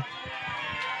 sir?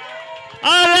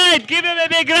 All right, give him a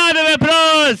big round of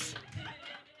applause.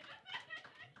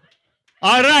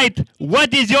 All right,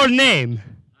 what is your name?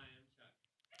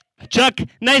 Chuck.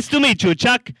 Nice to meet you,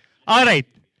 Chuck. All right.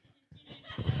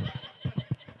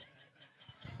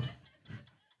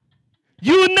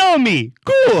 You know me.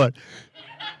 Cool.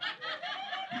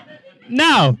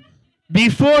 Now,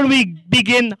 before we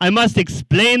begin, I must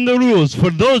explain the rules for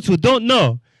those who don't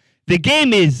know. The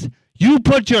game is you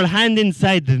put your hand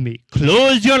inside of me,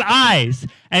 close your eyes,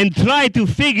 and try to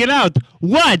figure out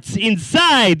what's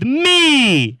inside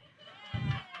me.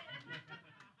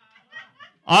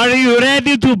 Are you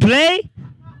ready to play?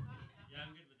 Yeah,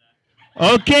 I'm good with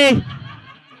that. Okay.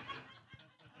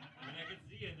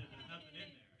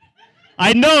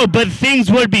 I know, but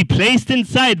things will be placed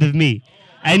inside of me.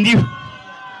 And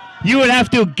you will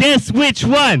have to guess which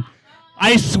one.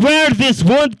 I swear this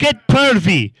won't get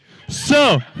pervy.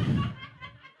 So,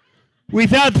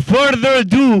 without further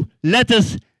ado, let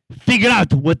us figure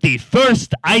out what the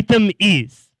first item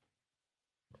is.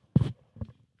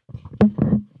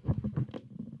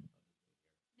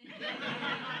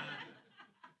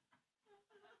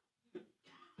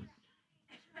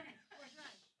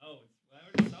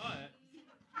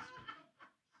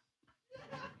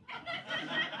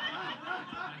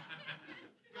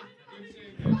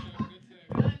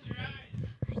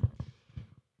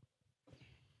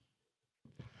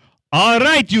 All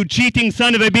right, you cheating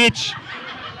son of a bitch.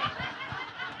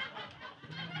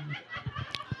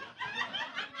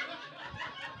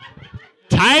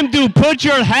 Time to put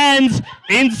your hands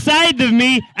inside of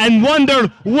me and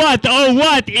wonder what, oh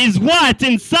what, is what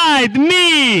inside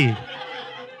me.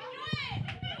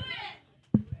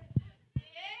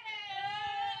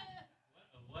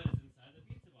 What is inside the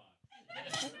pizza box?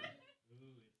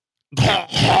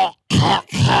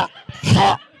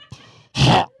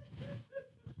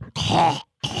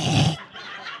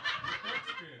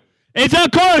 It's a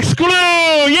corkscrew!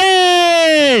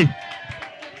 Yay!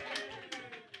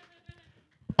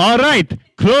 All right,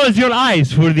 close your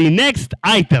eyes for the next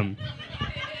item.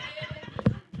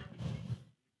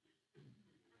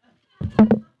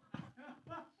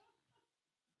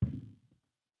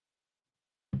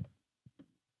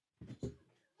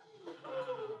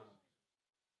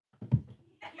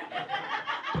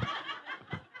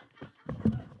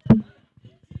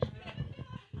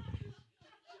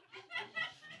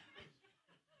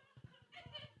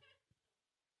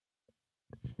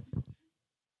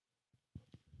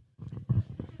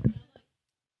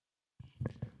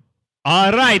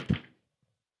 All right,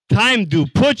 time to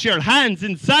put your hands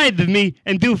inside of me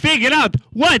and to figure out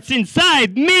what's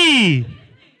inside me.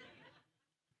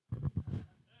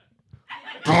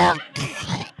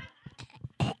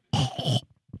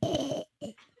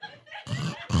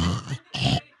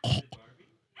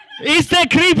 It's the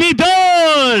creepy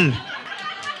doll.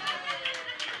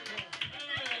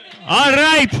 All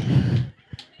right,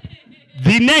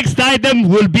 The next item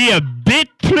will be a bit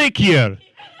trickier.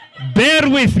 Bear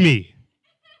with me.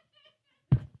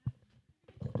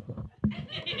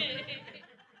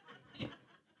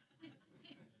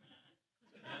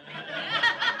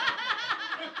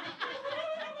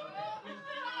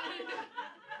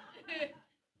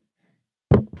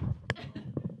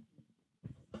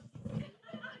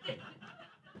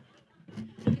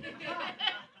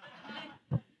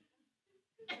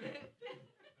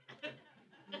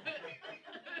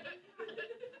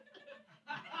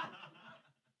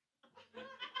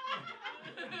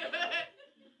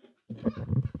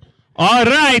 All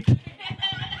right.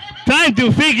 Time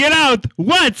to figure out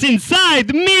what's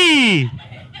inside me.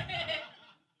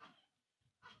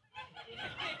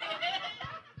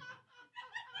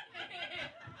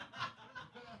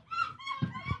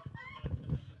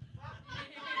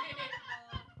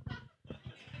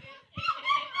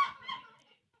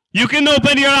 You can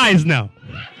open your eyes now.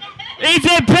 It's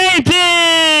a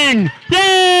painting!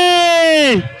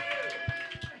 Yay!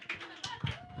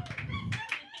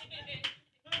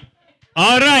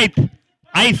 All right.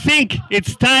 I think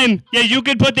it's time. Yeah, you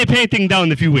can put the painting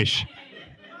down if you wish.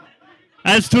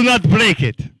 As to not break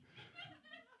it.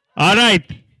 All right.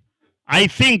 I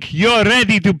think you're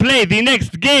ready to play the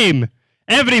next game.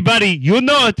 Everybody, you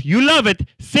know it, you love it.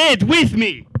 Say it with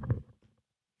me.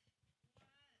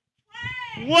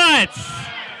 What's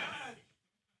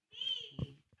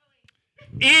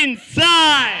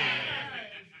inside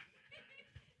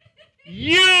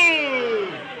you?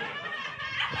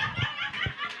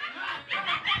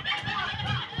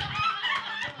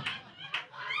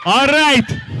 All right.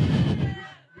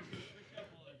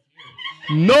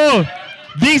 No,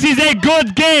 this is a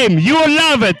good game. You will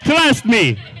love it. Trust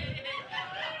me.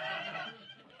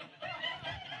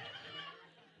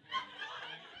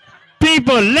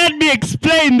 People, let me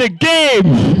explain the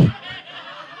game.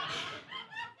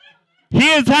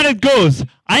 Here's how it goes.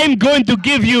 I am going to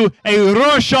give you a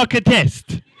Rorschach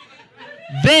test.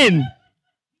 Then,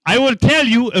 I will tell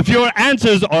you if your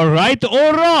answers are right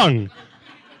or wrong.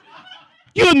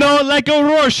 You know, like a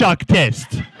Rorschach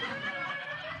test.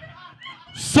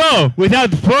 So,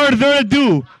 without further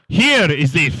ado, here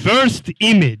is the first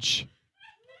image.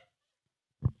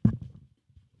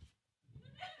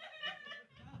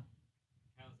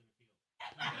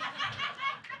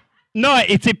 No,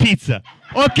 it's a pizza.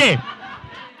 Okay.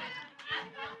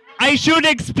 I should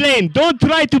explain. Don't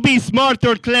try to be smart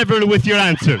or clever with your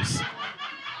answers.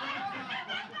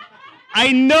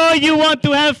 I know you want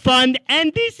to have fun,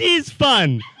 and this is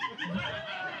fun.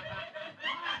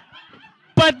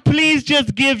 But please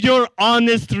just give your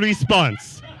honest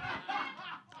response.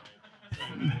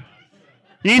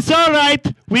 It's all right.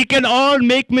 We can all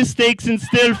make mistakes and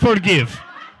still forgive.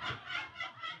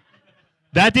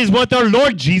 That is what our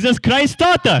Lord Jesus Christ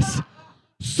taught us.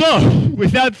 So,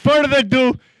 without further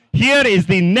ado, here is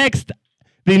the next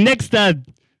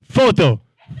photo.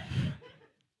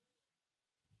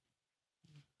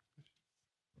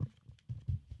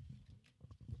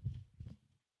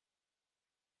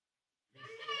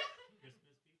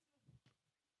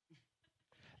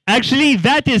 Actually,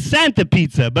 that is Santa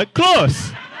pizza, but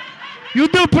close. You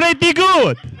do pretty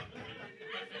good.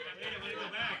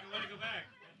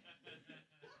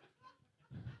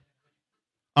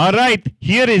 All right,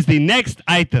 here is the next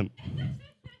item.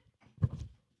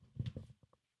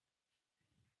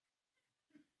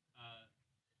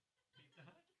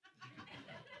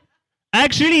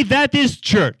 Actually, that is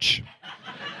church.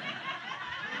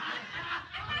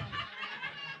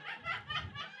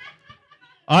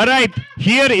 All right,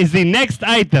 here is the next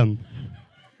item.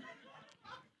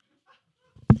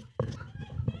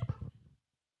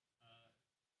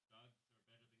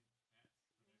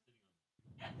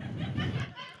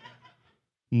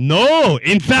 No,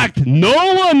 in fact,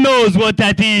 no one knows what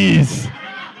that is.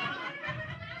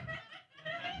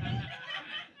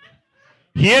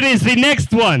 Here is the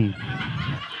next one.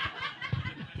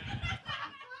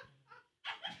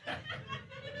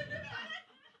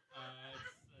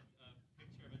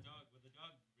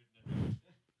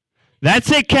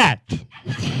 That's a cat.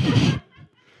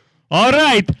 All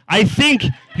right, I think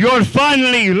you're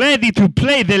finally ready to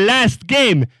play the last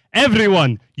game.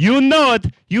 Everyone, you know it,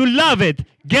 you love it.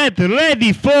 Get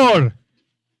ready for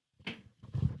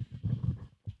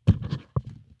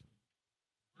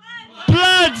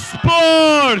blood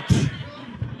sport.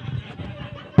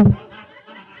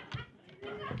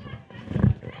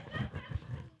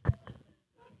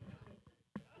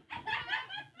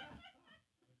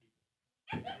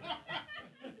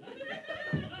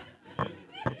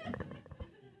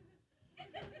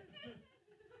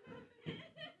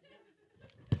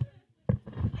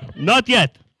 Not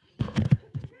yet.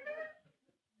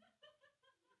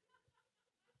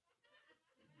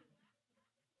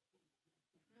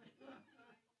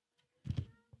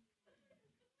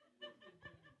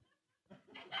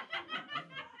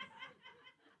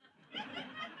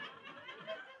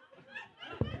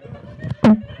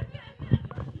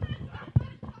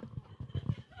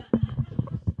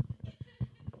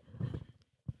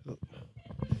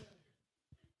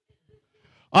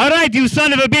 All right, you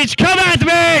son of a bitch, come at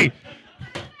me!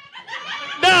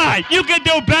 Nah, you can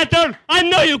do better. I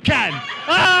know you can.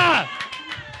 Ah!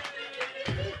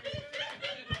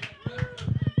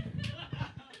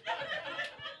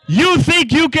 You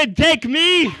think you can take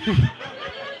me?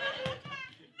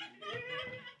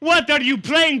 What, are you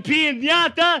playing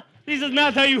piñata? This is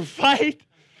not how you fight.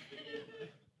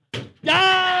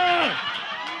 Ah!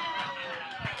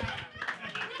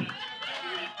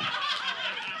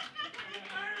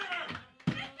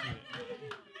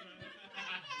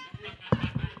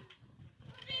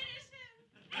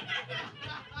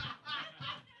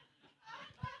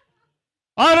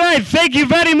 All right, thank you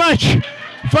very much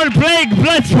for playing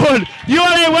Bloodsport. You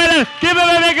are a winner. Give him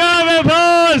a big round of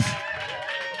applause.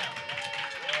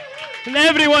 And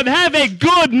everyone, have a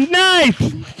good night.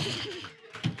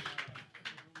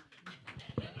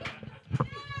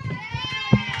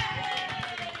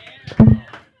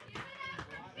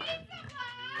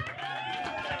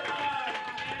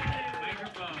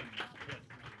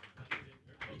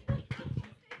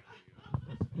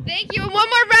 Thank you. And one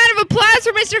more round of applause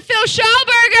for Mr. Phil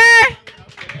Schallberger.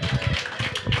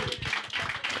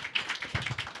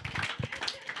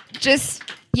 Just,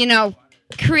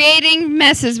 creating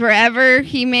messes wherever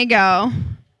he may go.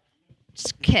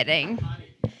 Just kidding. And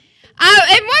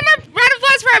one more round of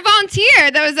applause for our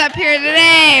volunteer that was up here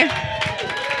today.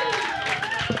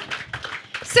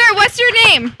 Sir, what's your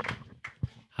name?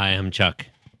 Hi, I'm Chuck.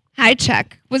 Hi,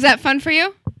 Chuck. Was that fun for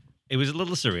you? It was a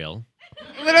little surreal.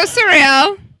 A little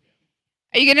surreal.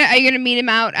 Are you gonna meet him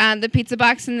out on the pizza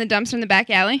box in the dumpster in the back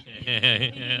alley?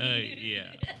 Yeah.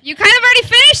 You kind of already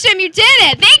finished him. You did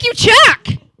it. Thank you, Chuck.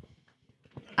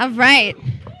 All right.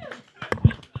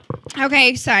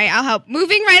 Okay, sorry. I'll help.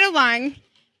 Moving right along.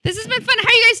 This has been fun. How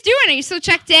are you guys doing? Are you still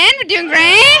checked in? We're doing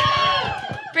great.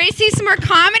 Ready to see some more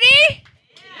comedy?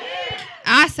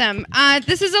 Awesome.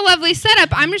 This is a lovely setup.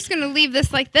 I'm just going to leave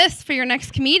this like this for your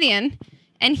next comedian,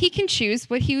 and he can choose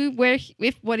what he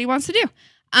wants to do.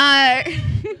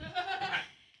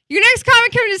 Your next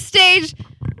comic coming to stage,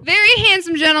 very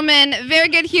handsome gentleman, very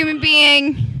good human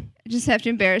being. I just have to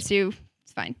embarrass you.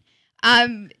 It's fine.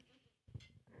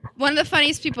 One of the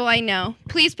funniest people I know.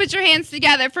 Please put your hands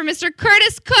together for Mr.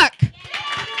 Curtis Cook.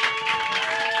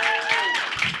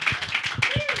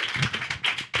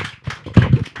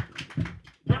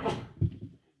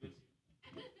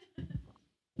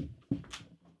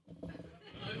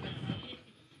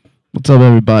 What's up,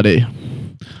 everybody?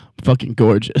 I'm fucking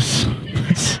gorgeous.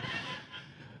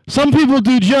 Some people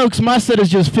do jokes. My set is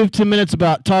just 15 minutes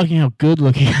about talking how good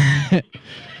looking I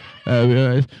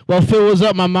am. While Phil was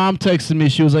up, my mom texted me.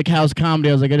 She was like, how's comedy?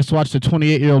 I was like, I just watched a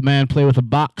 28-year-old man play with a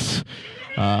box.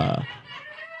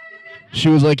 She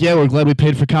was like, yeah, we're glad we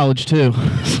paid for college, too.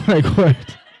 It's like, what?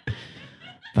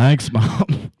 Thanks,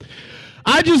 Mom.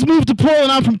 I just moved to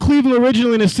Portland. I'm from Cleveland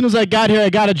originally, and as soon as I got here,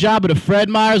 I got a job at a Fred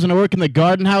Meyer's, and I work in the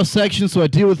garden house section, so I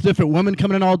deal with different women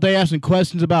coming in all day asking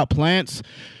questions about plants.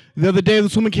 The other day,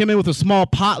 this woman came in with a small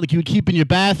pot like you would keep in your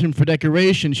bathroom for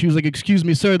decoration. She was like, excuse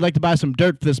me, sir, I'd like to buy some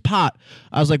dirt for this pot.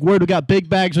 I was like, word, we got big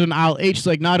bags in aisle H. She's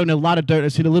like, no, I don't need a lot of dirt. I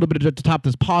just need a little bit of dirt to top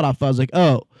this pot off. I was like,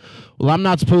 oh, well, I'm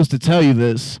not supposed to tell you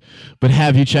this, but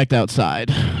have you checked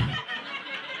outside?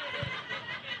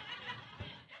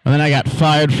 And then I got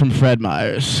fired from Fred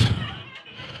Meyer's.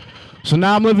 So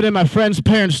now I'm living in my friend's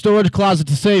parents' storage closet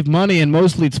to save money, and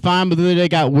mostly it's fine, but the other day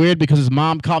got weird because his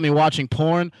mom caught me watching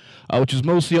porn, which is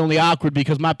mostly only awkward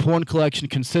because my porn collection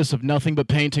consists of nothing but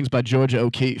paintings by Georgia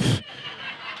O'Keeffe.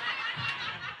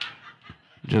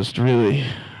 Just really,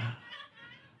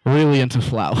 really into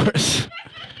flowers.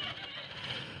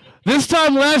 This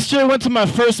time last year, I went to my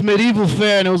first medieval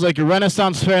fair, and it was like a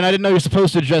Renaissance fair, and I didn't know you're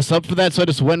supposed to dress up for that, so I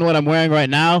just went in what I'm wearing right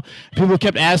now. People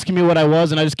kept asking me what I was,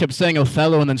 and I just kept saying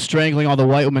Othello and then strangling all the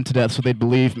white women to death so they'd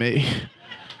believe me.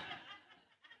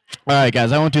 All right,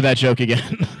 guys, I won't do that joke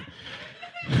again.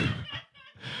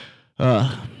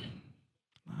 I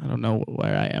don't know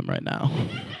where I am right now.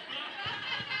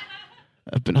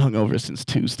 I've been hungover since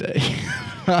Tuesday.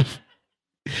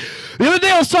 The other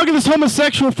day I was talking to this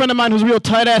homosexual friend of mine who's a real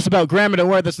tight ass about grammar. Don't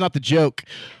worry, that's not the joke.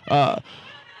 But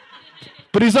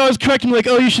he's always correcting me like,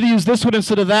 oh, you should use this word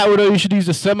instead of that word. Oh, you should use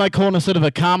a semicolon instead of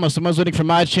a comma. So I was waiting for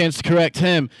my chance to correct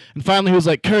him. And finally he was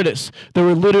like, Curtis, there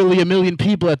were literally 1 million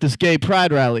people at this gay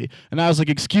pride rally. And I was like,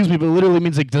 excuse me, but literally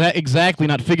means exactly,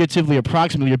 not figuratively,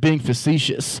 approximately. You're being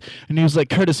facetious. And he was like,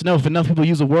 Curtis, no, if enough people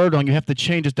use a word wrong, you have to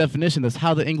change its definition. That's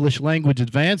how the English language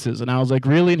advances. And I was like,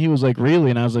 really? And he was like,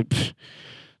 really? And I was like, pfft.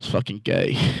 It's fucking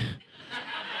gay.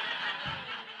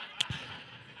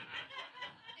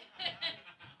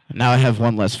 Now I have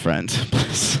one less friend.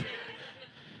 The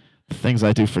things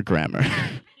I do for grammar.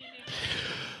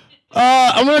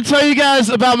 I'm going to tell you guys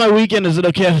about my weekend. Is it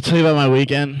okay if I tell you about my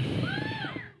weekend?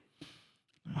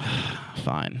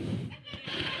 Fine.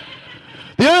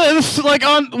 This is like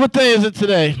on, what day is it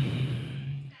today?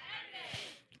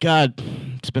 God,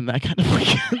 it's been that kind of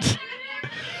weekend.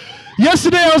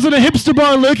 Yesterday, I was at a hipster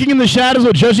bar lurking in the shadows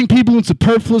while judging people in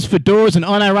superfluous fedoras and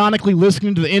unironically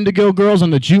listening to the Indigo Girls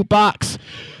on the jukebox.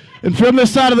 And from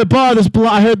this side of the bar,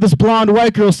 I heard this blonde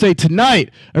white girl say, "Tonight,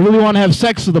 I really want to have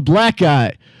sex with a black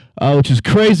guy," which is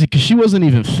crazy because she wasn't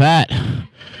even fat.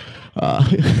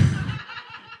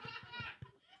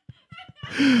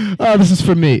 This is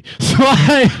for me.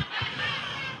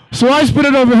 So I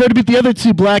sprinted over her to meet the other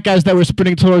two black guys that were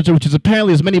sprinting towards her, which is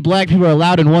apparently as many black people are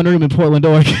allowed in one room in Portland,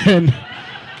 Oregon.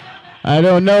 I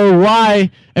don't know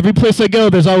why. Every place I go,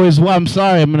 there's always, well, I'm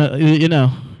sorry, I'm going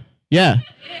to, yeah.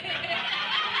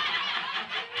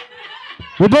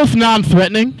 We're both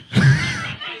non-threatening.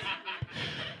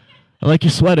 I like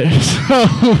your sweater.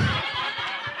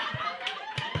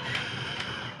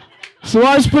 So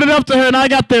I just put it up to her, and I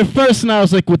got there first, and I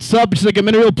was like, "What's up?" She's like, "I'm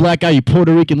in a real black guy, you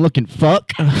Puerto Rican-looking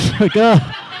fuck." I was like, "Oh,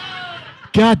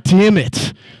 God damn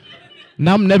it.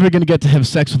 Now I'm never going to get to have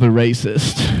sex with a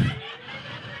racist."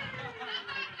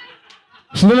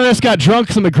 So then I just got drunk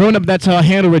because I'm a grown-up, and that's how I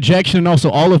handle rejection and also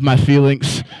all of my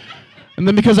feelings. And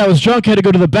then because I was drunk, I had to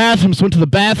go to the bathroom, so I went to the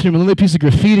bathroom, and the only piece of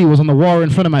graffiti was on the wall in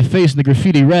front of my face, and the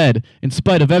graffiti read, "In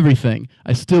spite of everything,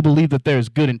 I still believe that there is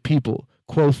good in people.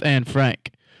 Quoth Anne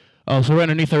Frank." Oh, so right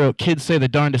underneath I wrote, "Kids say the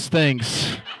darndest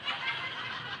things."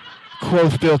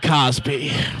 Quoth Bill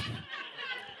Cosby.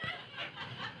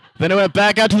 Then I went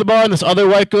back out to the bar, and this other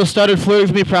white girl started flirting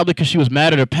with me, probably because she was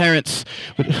mad at her parents.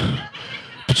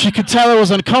 But she could tell I was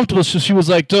uncomfortable, so she was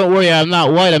like, "Don't worry, I'm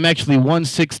not white. I'm actually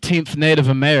 1/16 Native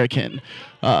American."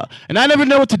 And I never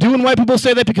know what to do when white people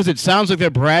say that because it sounds like they're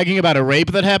bragging about a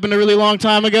rape that happened a really long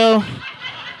time ago.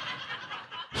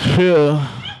 Phew.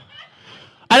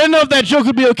 I didn't know if that joke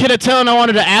would be okay to tell, and I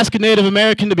wanted to ask a Native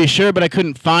American to be sure, but I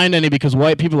couldn't find any because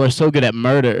white people are so good at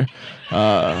murder.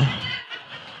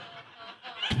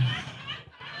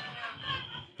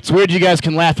 It's weird you guys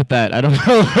can laugh at that. I don't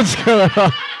know what's going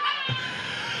on.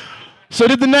 So I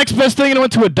did the next best thing, and I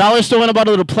went to a dollar store and I bought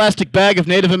a little plastic bag of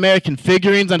Native American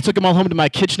figurines, and I took them all home to my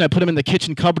kitchen. I put them in the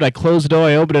kitchen cupboard. I closed the door.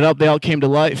 I opened it up. They all came to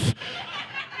life.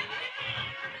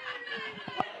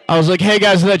 I was like, "Hey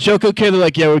guys, is that joke okay?" They're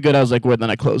like, "Yeah, we're good." I was like, "What?" Then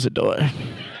I closed the door.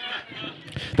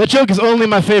 That joke is only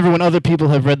my favorite when other people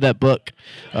have read that book.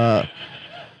 So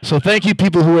thank you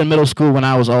people who were in middle school when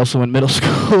I was also in middle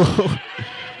school.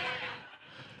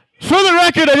 For the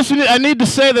record, I need to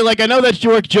say that, I know that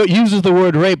joke uses the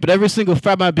word rape, but every single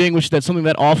fiber of my being wishes that something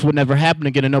that awful would never happen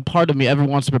again, and no part of me ever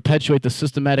wants to perpetuate the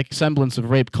systematic semblance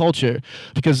of rape culture,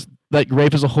 because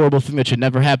rape is a horrible thing that should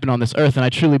never happen on this earth, and I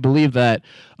truly believe that,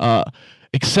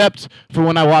 except for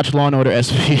when I watch Law & Order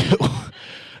SVU.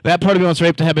 That part of me wants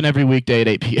rape to happen every weekday at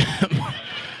 8 p.m.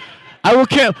 I will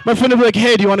care. My friend will be like,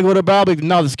 "Hey, do you want to go to a bar?" I'll be like,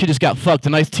 "No, this kid just got fucked,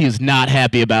 and Ice-T is not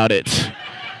happy about it."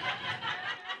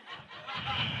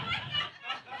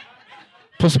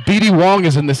 Plus, B.D. Wong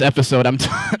is in this episode. I'm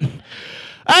done.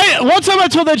 One time I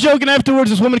told that joke, and afterwards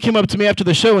this woman came up to me after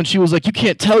the show, and she was like, "You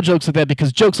can't tell jokes like that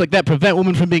because jokes like that prevent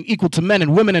women from being equal to men,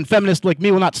 and women and feminists like me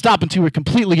will not stop until we're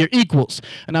completely your equals."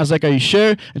 And I was like, "Are you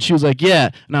sure?" And she was like, "Yeah."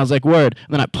 And I was like, "Word."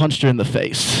 And then I punched her in the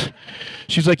face.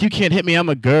 She's like, "You can't hit me. I'm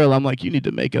a girl." I'm like, "You need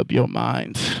to make up your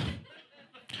mind."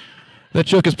 That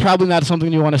joke is probably not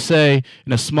something you want to say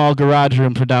in a small garage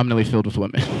room predominantly filled with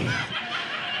women.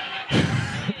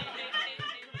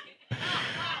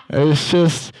 It's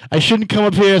just, I shouldn't come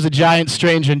up here as a giant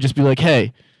stranger and just be like,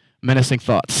 "Hey, menacing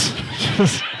thoughts."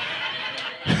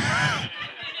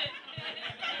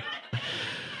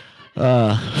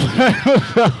 I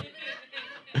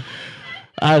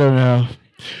don't know.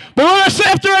 But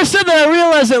after I said that, I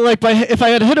realized that if I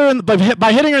had hit her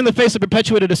by hitting her in the face, I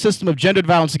perpetuated a system of gendered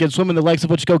violence against women, the likes of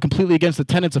which go completely against the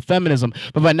tenets of feminism.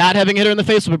 But by not having hit her in the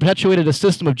face, I perpetuated a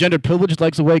system of gendered privilege, the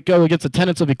likes of which go against the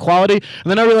tenets of equality.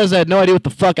 And then I realized I had no idea what the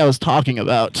fuck I was talking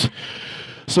about.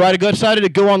 So I decided to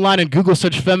go online and Google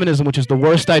search feminism, which is the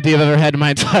worst idea I've ever had in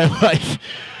my entire life.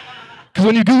 Because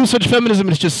when you Google search feminism,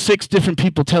 it's just 6 different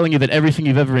people telling you that everything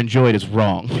you've ever enjoyed is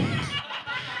wrong.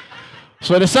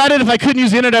 So I decided if I couldn't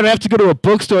use the internet, I'd have to go to a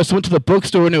bookstore. So I went to the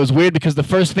bookstore, and it was weird because the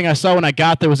first thing I saw when I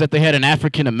got there was that they had an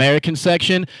African-American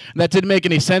section. And that didn't make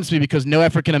any sense to me because no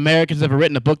African-Americans ever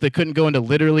written a book that couldn't go into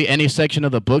literally any section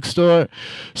of the bookstore.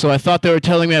 So I thought they were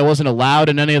telling me I wasn't allowed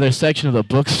in any other section of the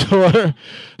bookstore.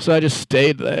 So I just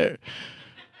stayed there.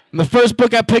 And the first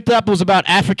book I picked up was about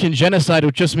African genocide,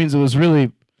 which just means it was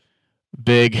really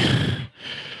big.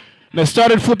 And I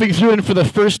started flipping through, and for the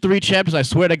first 3 chapters, I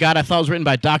swear to God, I thought it was written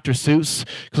by Dr. Seuss.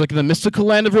 Because, like, in the mystical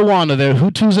land of Rwanda, there are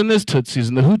Hutus and there's Tutsis,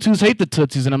 and the Hutus hate the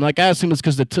Tutsis. And I'm like, I assume it's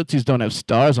because the Tutsis don't have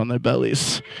stars on their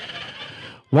bellies.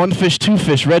 1 fish, 2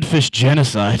 fish, red fish,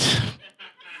 genocide.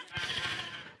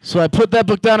 So I put that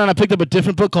book down, and I picked up a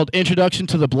different book called Introduction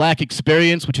to the Black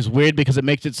Experience, which is weird because it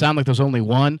makes it sound like there's only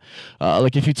one.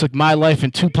 Like if you took my life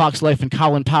and Tupac's life and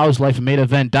Colin Powell's life and made a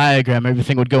Venn diagram,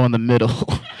 everything would go in the middle.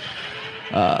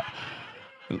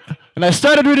 And I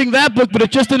started reading that book, but it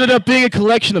just ended up being a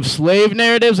collection of slave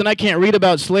narratives, and I can't read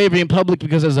about slavery in public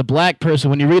because as a black person,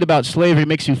 when you read about slavery, it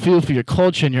makes you feel for your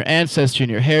culture and your ancestry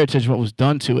and your heritage and what was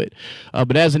done to it.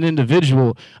 But as an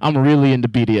individual, I'm really into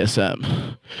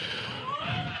BDSM.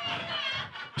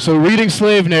 So reading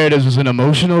slave narratives was an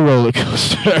emotional roller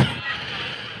coaster.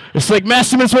 It's like,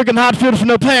 Master Mince working the hot field for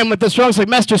no pay. I'm like, that's wrong. It's like,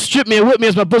 Master strip me and whip me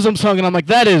as my bosom's hung. And I'm like,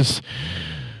 that is...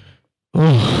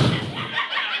 Oh.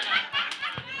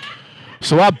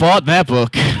 So I bought that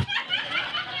book.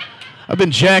 I've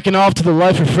been jacking off to the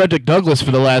life of Frederick Douglass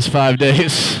for the last 5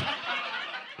 days.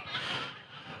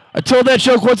 I told that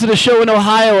joke once at a show in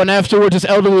Ohio, and afterwards this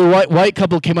elderly white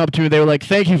couple came up to me. They were like,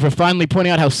 thank you for finally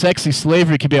pointing out how sexy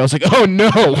slavery could be. I was like, oh no.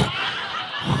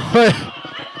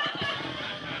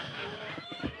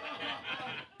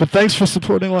 But thanks for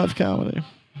supporting live comedy.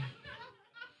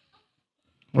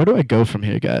 Where do I go from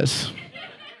here, guys?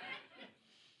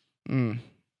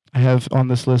 I have on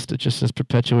this list, it just says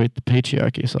perpetuate the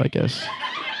patriarchy, so I guess.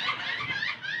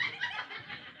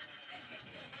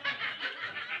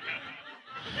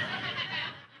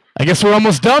 I guess we're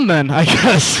almost done then, I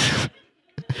guess.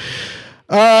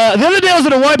 The other day I was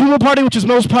at a white people party, which is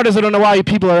most parties, I don't know why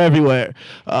people are everywhere.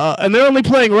 And they're only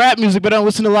playing rap music, but I don't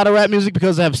listen to a lot of rap music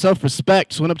because I have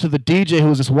self-respect. So I went up to the DJ, who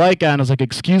was this white guy, and I was like,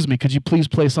 excuse me, could you please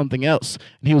play something else?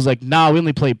 And he was like, nah, we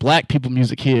only play black people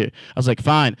music here. I was like,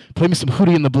 fine, play me some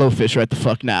Hootie and the Blowfish right the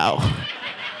fuck now.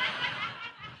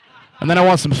 And then I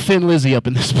want some Thin Lizzy up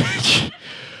in this bitch.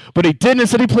 But he didn't.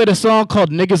 Instead, he played a song called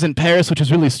Niggas in Paris, which is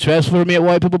really stressful for me at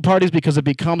white people parties because it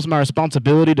becomes my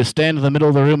responsibility to stand in the middle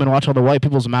of the room and watch all the white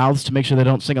people's mouths to make sure they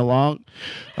don't sing along.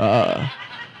 But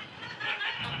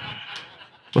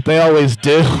they always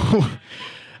do.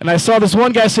 And I saw this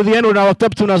one guy say the N-word, and I walked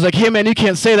up to him, and I was like, hey, man, you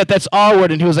can't say that. That's our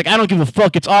word. And he was like, I don't give a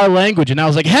fuck. It's our language. And I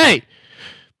was like, hey!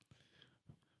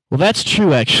 Well, that's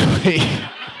true, actually.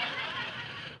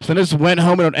 So then I just went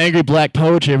home and wrote angry black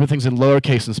poetry. Everything's in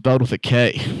lowercase and spelled with a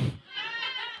K.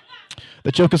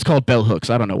 The joke is called bell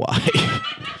hooks. I don't know why.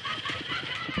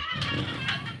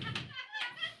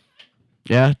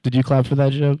 Yeah? Did you clap for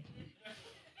that joke?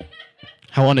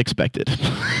 How unexpected.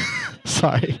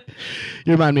 Sorry.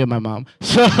 You remind me of my mom.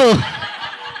 So...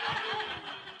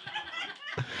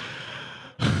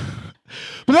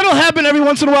 But that'll happen every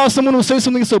once in a while. Someone will say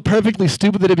something so perfectly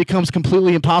stupid that it becomes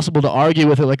completely impossible to argue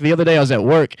with it. Like the other day I was at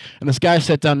work, and this guy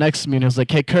sat down next to me, and he was like,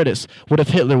 hey, Curtis, what if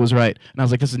Hitler was right? And I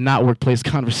was like, this is not workplace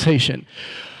conversation.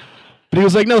 But he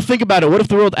was like, no, think about it. What if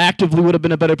the world actively would have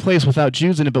been a better place without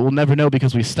Jews in it, but we'll never know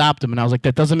because we stopped them? And I was like,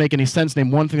 that doesn't make any sense.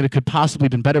 Name one thing that could possibly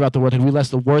have been better about the world had we let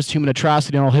the worst human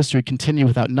atrocity in all history continue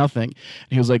without nothing.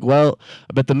 And he was like, well,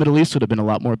 I bet the Middle East would have been a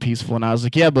lot more peaceful. And I was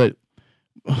like, yeah, but...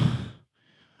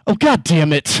 Oh, God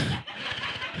damn it.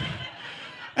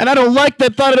 And I don't like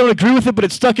that thought. I don't agree with it, but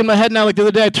it's stuck in my head now. Like the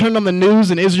other day, I turned on the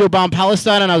news and Israel bombed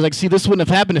Palestine, and I was like, see, this wouldn't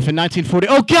have happened if in 1940...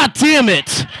 Oh, God damn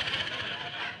it.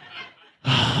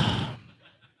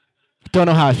 Don't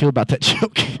know how I feel about that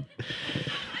joke.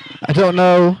 I don't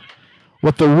know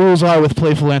what the rules are with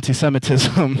playful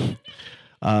anti-Semitism.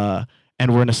 And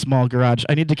we're in a small garage.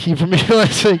 I need to keep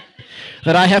realizing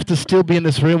that I have to still be in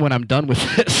this room when I'm done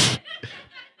with this.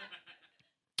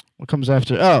 What comes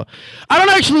after? Oh, I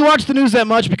don't actually watch the news that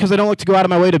much because I don't like to go out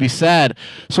of my way to be sad.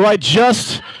 So I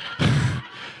just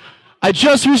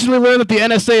recently learned that the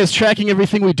NSA is tracking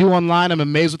everything we do online. I'm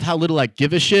amazed with how little I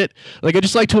give a shit. Like, I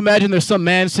just like to imagine there's some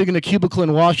man sitting in a cubicle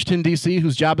in Washington, D.C.,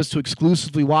 whose job is to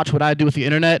exclusively watch what I do with the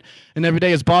internet. And every day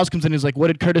his boss comes in, he's like, what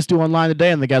did Curtis do online today?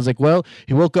 And the guy's like, well,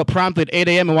 he woke up promptly at 8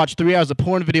 a.m. and watched 3 hours of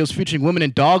porn videos featuring women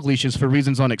in dog leashes for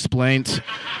reasons unexplained.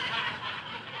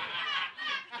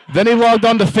 Then he logged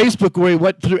on to Facebook where he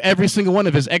went through every single one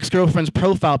of his ex-girlfriend's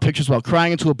profile pictures while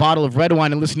crying into a bottle of red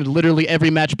wine and listening to literally every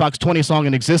Matchbox 20 song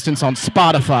in existence on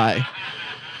Spotify.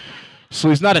 So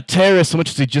he's not a terrorist so much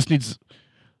as he just needs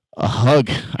a hug,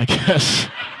 I guess.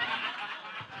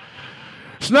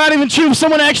 It's not even true. If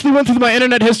someone actually went through my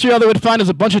internet history, all they would find is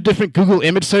a bunch of different Google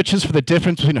image searches for the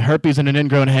difference between herpes and an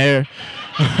ingrown hair.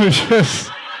 I'm just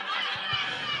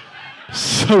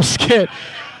so scared.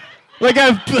 Like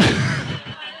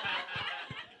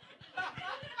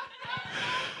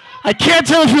I can't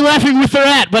tell if you're laughing with or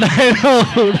at, but I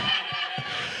know.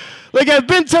 Like, I've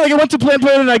been telling, I went to Planned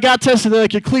Parenthood and I got tested. They're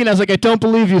like, you're clean. I was like, I don't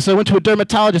believe you. So I went to a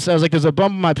dermatologist. I was like, there's a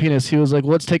bump on my penis. He was like,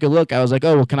 well, let's take a look. I was like,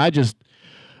 oh, well, can I just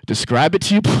describe it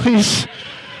to you, please?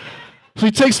 So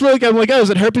he takes a look. I'm like, oh, is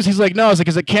it herpes? He's like, no. I was like,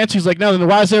 is it cancer? He's like, no. Then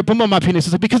why is there a bump on my penis?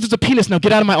 He's like, because it's a penis. Now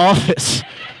get out of my office.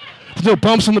 There's no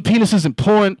bumps on the penis. Isn't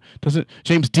porn.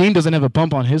 James Dean doesn't have a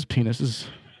bump on his penis.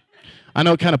 I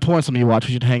know what kind of porn some of you watch.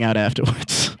 We should hang out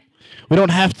afterwards. We don't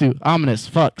have to. Ominous.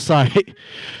 Fuck. Sorry.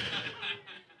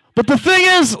 But the thing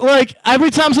is, like,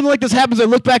 every time something like this happens, I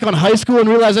look back on high school and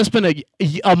realize I spent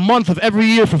a month of every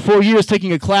year for 4 years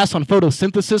taking a class on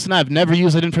photosynthesis, and I've never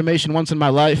used that information once in my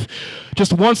life.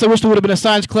 Just once, I wish there would have been a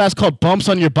science class called Bumps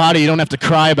on Your Body you don't have to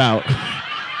cry about.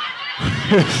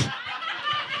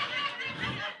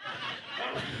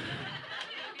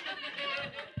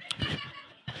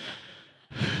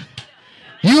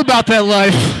 You about that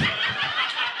life.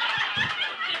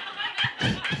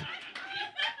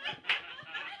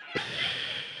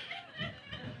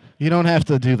 You don't have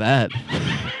to do that.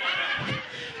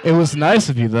 It was nice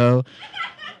of you, though.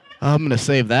 I'm going to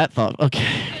save that thought.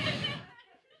 Okay.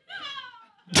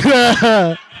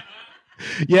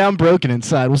 Yeah, I'm broken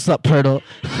inside. What's up, Pirtle?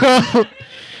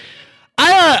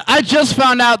 I just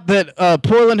found out that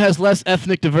Portland has less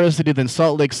ethnic diversity than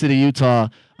Salt Lake City, Utah,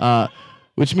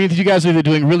 which means you guys are either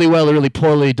doing really well or really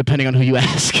poorly, depending on who you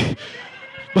ask.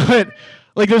 But...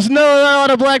 like, there's not a lot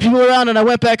of black people around, and I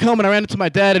went back home and I ran into my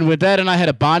dad, and my dad and I had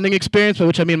a bonding experience, by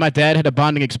which I mean my dad had a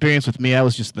bonding experience with me. I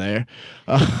was just there.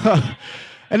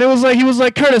 And it was like, he was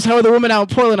like, Curtis, how are the women out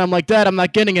in Portland? I'm like, Dad, I'm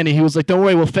not getting any. He was like, don't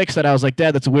worry, we'll fix that. I was like,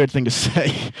 Dad, that's a weird thing to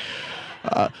say.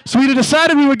 So we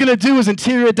decided we were going to do is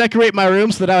interior decorate my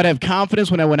room so that I would have confidence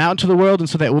when I went out into the world and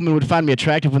so that women would find me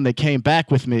attractive when they came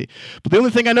back with me. But the only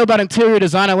thing I know about interior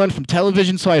design I learned from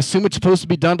television, so I assume it's supposed to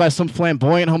be done by some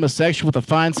flamboyant homosexual with a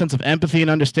fine sense of empathy and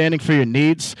understanding for your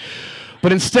needs.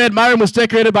 But instead, my room was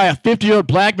decorated by a 50-year-old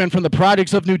black man from the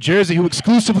projects of New Jersey who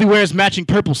exclusively wears matching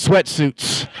purple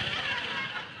sweatsuits.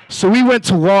 So we went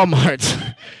to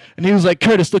Walmart, and he was like,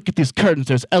 Curtis, look at these curtains.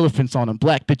 There's elephants on them.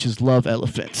 Black bitches love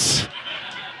elephants.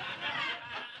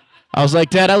 I was like,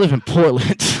 Dad, I live in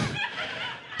Portland.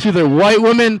 It's either white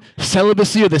women,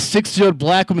 celibacy, or the 60-year-old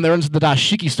black woman that runs the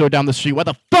dashiki store down the street. Why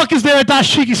the fuck is there a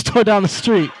dashiki store down the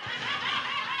street?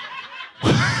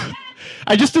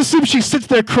 I just assume she sits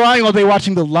there crying all day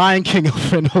watching The Lion King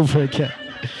over and over again.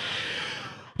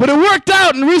 But it worked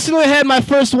out, and recently I had my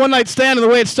first one-night stand, and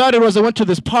the way it started was I went to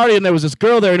this party, and there was this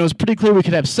girl there, and it was pretty clear we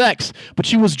could have sex, but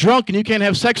she was drunk, and you can't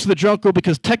have sex with a drunk girl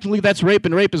because technically that's rape,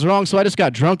 and rape is wrong, so I just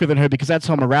got drunker than her because that's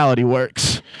how morality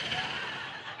works.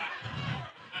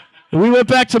 And we went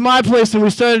back to my place, and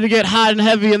we started to get hot and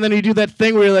heavy, and then you do that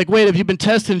thing where you're like, wait, have you been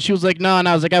tested? And she was like, no, and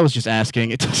I was like, I was just asking.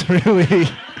 It doesn't really...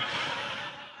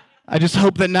 I just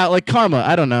hope that not like karma.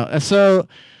 I don't know. And so...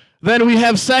 then we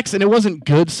have sex, and it wasn't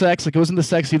good sex. Like, it wasn't the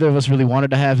sex either of us really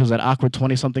wanted to have. It was that awkward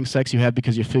 20-something sex you have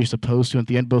because you feel you're supposed to. And at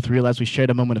the end, both realized we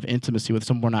shared a moment of intimacy with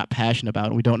someone we're not passionate about,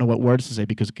 and we don't know what words to say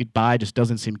because goodbye just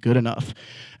doesn't seem good enough.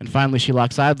 And finally, she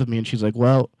locks eyes with me, and she's like,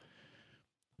 well,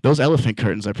 those elephant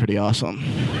curtains are pretty awesome.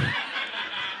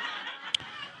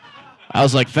 I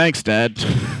was like, thanks, Dad.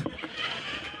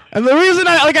 And the reason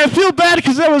I feel bad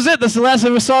because that was it. That's the last I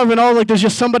ever saw of it all. Like, there's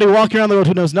just somebody walking around the road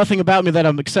who knows nothing about me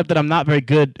except that I'm not very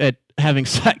good at having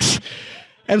sex.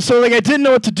 And so, like, I didn't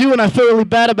know what to do, and I felt really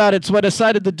bad about it. So I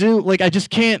decided to do, like, I just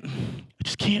can't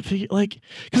figure, like,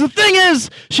 because the thing is,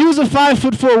 she was a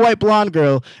 5'4" white blonde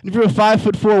girl. And if you're a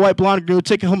 5'4" white blonde girl,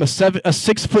 take home a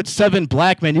 6'7"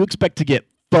 black man, you expect to get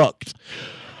fucked.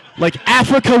 Like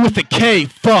Africa with a K,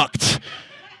 fucked.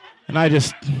 And I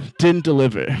just didn't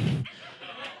deliver.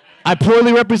 I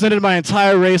poorly represented my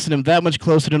entire race and am that much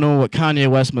closer to knowing what Kanye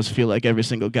West must feel like every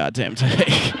single goddamn day.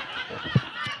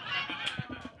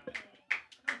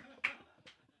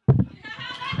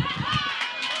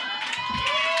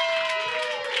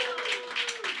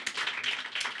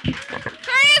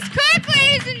 Curtis Cook,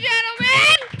 ladies and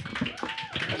gentlemen!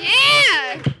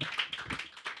 Yeah!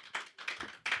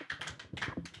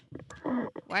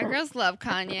 White girls love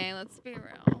Kanye, let's be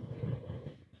real.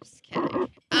 Just kidding.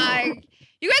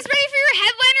 You guys ready for your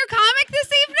headliner comic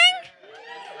this evening?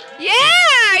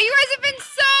 Yeah! You guys have been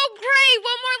so great!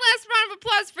 One more last round of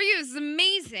applause for you. This is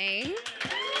amazing.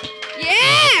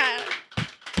 Yeah!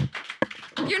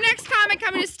 Your next comic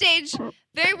coming to stage,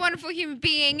 very wonderful human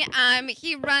being.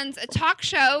 He runs a talk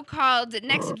show called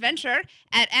Next Adventure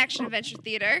at Action Adventure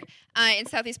Theater in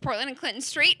Southeast Portland and Clinton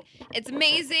Street. It's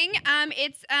amazing.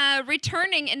 It's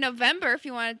returning in November if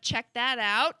you want to check that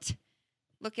out.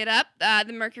 Look it up.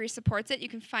 The Mercury supports it. You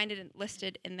can find it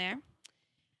listed in there.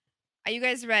 Are you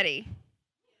guys ready?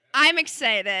 I'm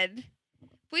excited.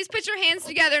 Please put your hands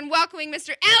together in welcoming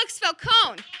Mr. Alex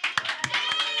Falcone.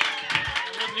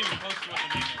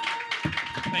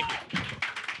 Thank you.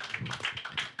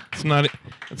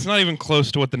 It's not even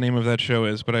close to what the name of that show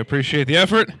is, but I appreciate the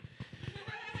effort.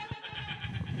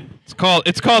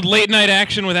 It's called Late Night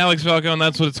Action with Alex Falcone.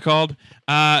 That's what it's called.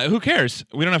 Who cares?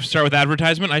 We don't have to start with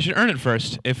advertisement. I should earn it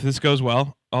first. If this goes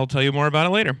well, I'll tell you more about it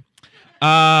later.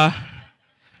 I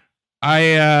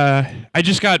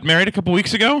just got married a couple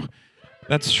weeks ago.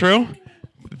 That's true.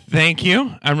 Thank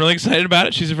you. I'm really excited about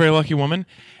it. She's a very lucky woman.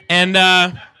 And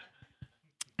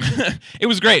it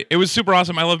was great. It was super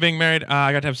awesome. I love being married.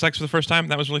 I got to have sex for the first time.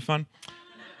 That was really fun.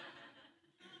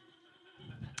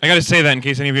 I got to say that in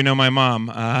case any of you know my mom.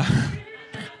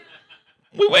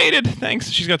 We waited. Thanks.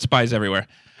 She's got spies everywhere.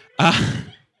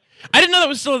 I didn't know that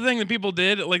was still a thing that people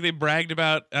did. Like, they bragged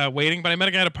about waiting. But I met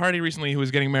a guy at a party recently who was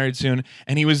getting married soon,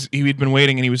 and he'd been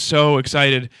waiting, and he was so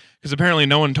excited because apparently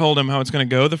no one told him how it's going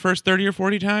to go the first 30 or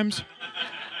 40 times.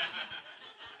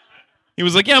 He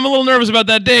was like, yeah, I'm a little nervous about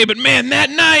that day, but man,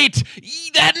 that night.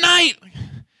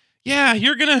 Yeah,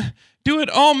 you're going to do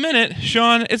it all minute,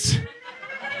 Sean. It's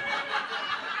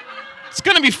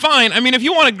going to be fine. I mean, if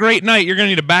you want a great night, you're going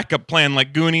to need a backup plan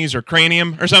like Goonies or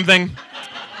Cranium or something.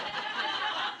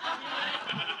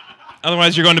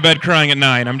 Otherwise, you're going to bed crying at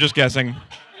 9. I'm just guessing.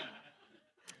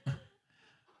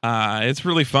 It's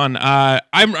really fun.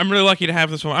 I'm really lucky to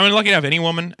have this woman. I'm lucky to have any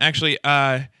woman, actually.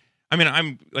 I'm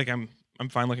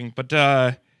fine looking, but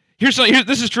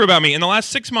this is true about me. In the last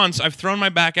 6 months, I've thrown my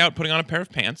back out putting on a pair of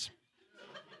pants,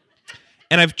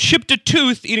 and I've chipped a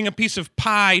tooth eating a piece of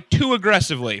pie too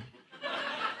aggressively.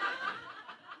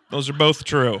 Those are both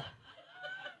true.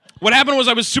 What happened was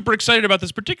I was super excited about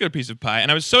this particular piece of pie, and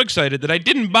I was so excited that I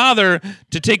didn't bother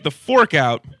to take the fork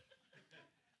out.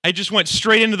 I just went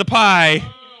straight into the pie,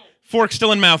 fork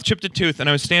still in mouth, chipped a tooth, and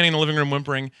I was standing in the living room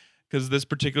whimpering because this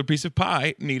particular piece of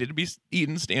pie needed to be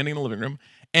eaten standing in the living room.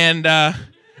 And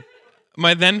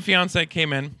my then fiance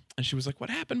came in, and she was like,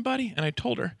 "What happened, buddy?" And I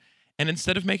told her. And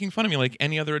instead of making fun of me like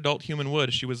any other adult human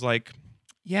would, she was like,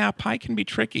 "Yeah, pie can be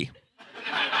tricky."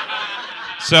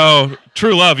 So,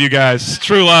 true love, you guys.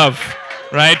 True love,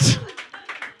 right?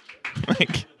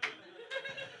 Like,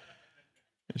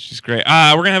 she's great.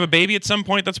 We're going to have a baby at some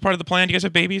point. That's part of the plan. Do you guys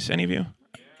have babies? Any of you?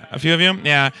 A few of you?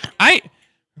 Yeah.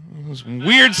 Those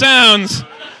weird sounds.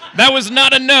 That was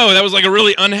not a no. That was like a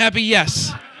really unhappy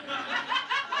yes.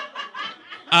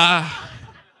 I'm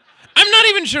not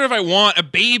even sure if I want a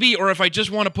baby or if I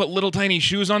just want to put little tiny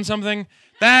shoes on something.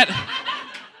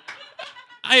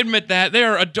 I admit that.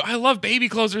 I love baby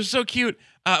clothes. They're so cute.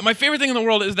 My favorite thing in the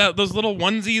world is those little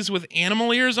onesies with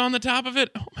animal ears on the top of it.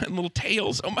 Oh, and little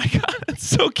tails. Oh my God, it's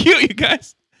so cute, you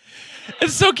guys.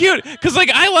 It's so cute. Because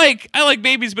I like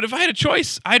babies, but if I had a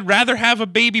choice, I'd rather have a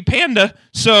baby panda.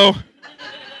 So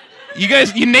you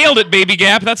guys, you nailed it, Baby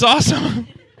Gap. That's awesome.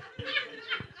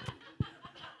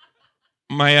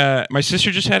 My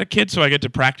sister just had a kid, so I get to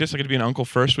practice. I get to be an uncle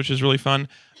first, which is really fun.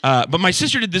 But my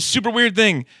sister did this super weird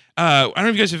thing. I don't know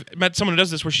if you guys have met someone who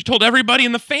does this, where she told everybody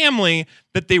in the family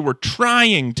that they were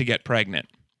trying to get pregnant.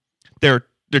 They're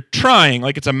trying,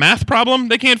 like it's a math problem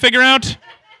they can't figure out.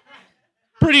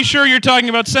 Pretty sure you're talking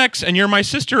about sex, and you're my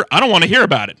sister. I don't want to hear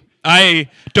about it. I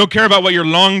don't care about what your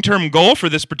long-term goal for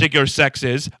this particular sex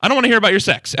is. I don't want to hear about your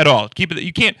sex at all. Keep it.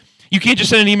 You can't just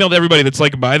send an email to everybody that's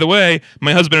like, by the way,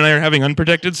 my husband and I are having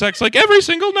unprotected sex like every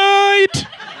single night.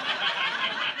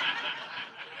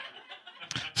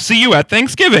 See you at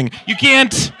Thanksgiving. You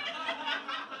can't.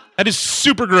 That is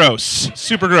super gross.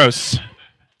 Super gross.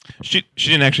 She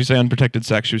didn't actually say unprotected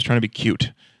sex. She was trying to be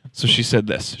cute. So she said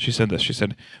this. She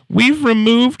said, "We've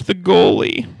removed the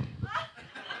goalie."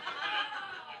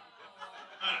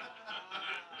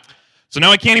 So now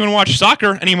I can't even watch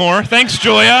soccer anymore. Thanks,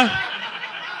 Julia.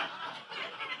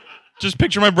 Just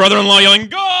picture my brother-in-law yelling,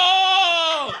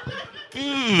 "Goal!"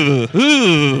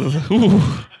 Ooh.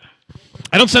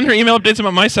 I don't send her email updates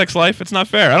about my sex life. It's not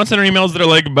fair. I don't send her emails that are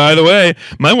like, "By the way,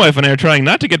 my wife and I are trying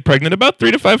not to get pregnant about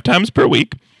 3 to 5 times per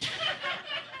week.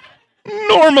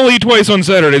 Normally twice on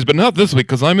Saturdays, but not this week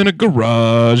because I'm in a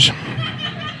garage."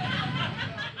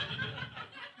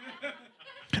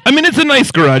 I mean, it's a nice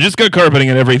garage. It's got carpeting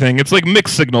and everything. It's like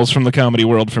mixed signals from the comedy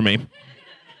world for me.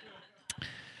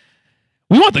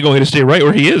 We want the goalie to stay right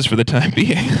where he is for the time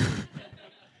being.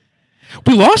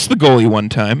 We lost the goalie one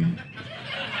time.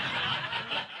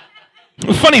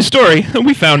 Funny story.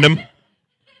 We found him.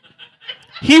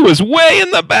 He was way in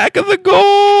the back of the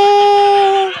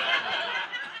goal.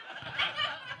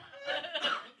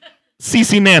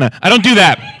 CC Nana. I don't do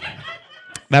that.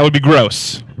 That would be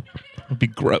gross. It would be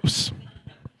gross.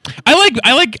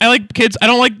 I like kids. I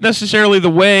don't like necessarily the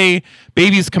way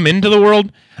babies come into the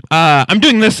world. I'm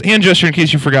doing this hand gesture in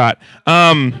case you forgot.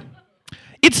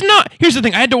 It's not. Here's the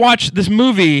thing. I had to watch this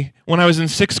movie when I was in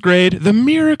 6th grade, The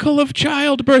Miracle of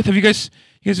Childbirth. Have you guys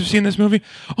have seen this movie?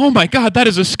 Oh my God, that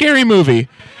is a scary movie.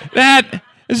 That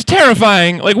is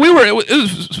terrifying. Like it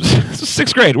was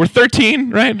 6th grade. We're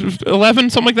 13, right? 11,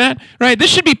 something like that, right?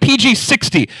 This should be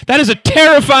PG-60. That is a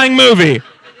terrifying movie.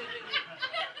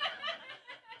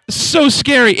 So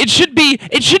scary. It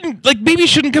shouldn't, like, babies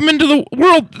shouldn't come into the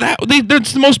world.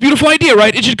 That's the most beautiful idea,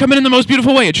 right? It should come in the most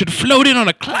beautiful way. It should float in on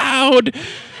a cloud,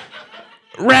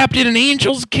 wrapped in an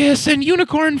angel's kiss and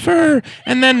unicorn fur,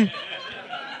 and then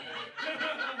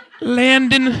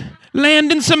land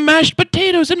in some mashed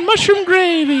potatoes and mushroom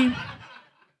gravy.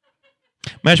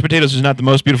 Mashed potatoes is not the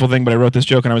most beautiful thing, but I wrote this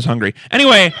joke and I was hungry.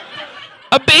 Anyway,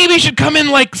 a baby should come in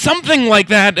like something like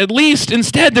that, at least.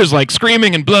 Instead, there's like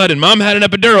screaming and blood, and mom had an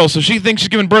epidural, so she thinks she's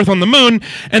giving birth on the moon,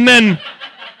 and then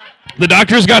the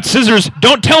doctor's got scissors.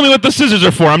 Don't tell me what the scissors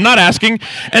are for. I'm not asking.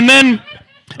 And then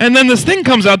this thing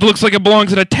comes out that looks like it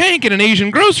belongs in a tank in an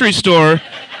Asian grocery store.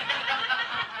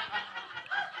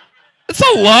 It's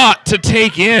a lot to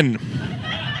take in.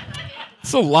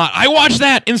 It's a lot. I watched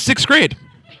that in 6th grade.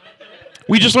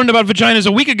 We just learned about vaginas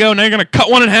a week ago. Now you're going to cut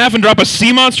one in half and drop a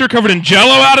sea monster covered in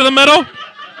Jell-O out of the middle?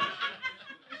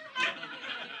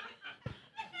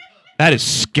 That is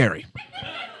scary.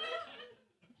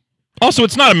 Also,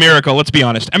 it's not a miracle, let's be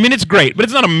honest. I mean, it's great, but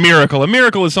it's not a miracle. A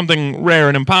miracle is something rare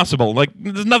and impossible. Like,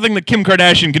 there's nothing that Kim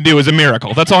Kardashian can do is a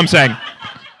miracle. That's all I'm saying.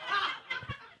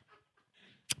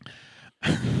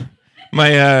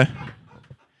 Did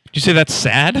you say that's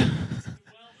sad?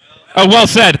 Oh, well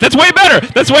said. That's way better.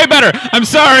 That's way better. I'm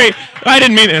sorry. I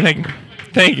didn't mean anything.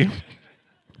 Thank you.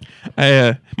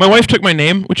 My wife took my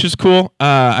name, which is cool.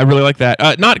 I really like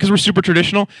that. Not because we're super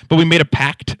traditional, but we made a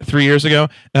pact 3 years ago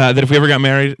that if we ever got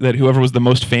married, that whoever was the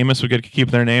most famous would get to keep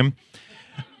their name.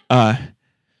 So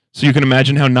you can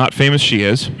imagine how not famous she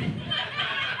is.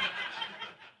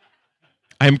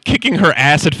 I'm kicking her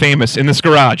ass at famous in this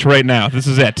garage right now. This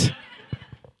is it.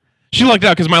 She lucked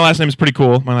out because my last name is pretty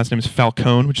cool. My last name is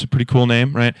Falcone, which is a pretty cool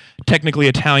name, right? Technically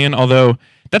Italian, although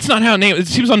that's not how name. It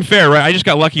seems unfair, right? I just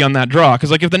got lucky on that draw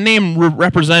because, like, if the name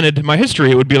represented my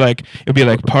history, it would be like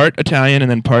part Italian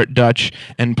and then part Dutch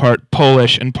and part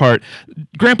Polish and part.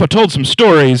 Grandpa told some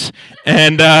stories,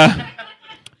 and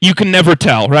you can never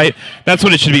tell, right? That's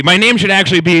what it should be. My name should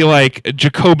actually be like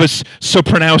Jacobus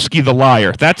Sopranowski the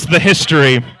Liar. That's the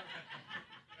history.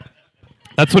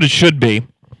 That's what it should be.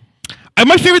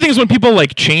 My favorite thing is when people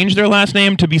like change their last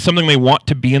name to be something they want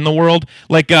to be in the world,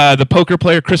 like the poker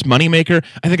player Chris Moneymaker.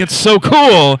 I think it's so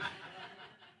cool.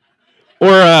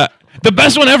 Or the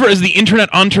best one ever is the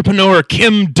internet entrepreneur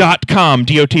Kim.com,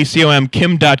 D-O-T-C-O-M,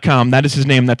 Kim.com. That is his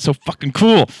name. That's so fucking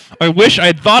cool. I wish I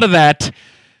had thought of that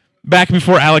back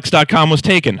before Alex.com was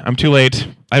taken. I'm too late.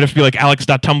 I'd have to be like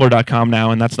Alex.tumblr.com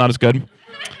now, and that's not as good.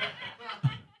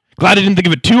 Glad I didn't think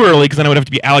of it too early, because then I would have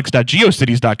to be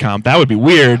Alex.geocities.com. That would be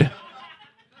weird.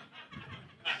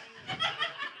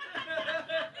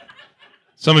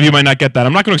 Some of you might not get that.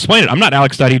 I'm not going to explain it. I'm not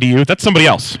Alex.edu. That's somebody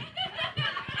else.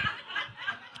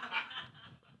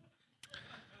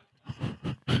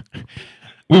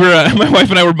 My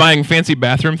wife and I were buying fancy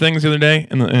bathroom things the other day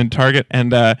in Target,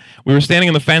 and we were standing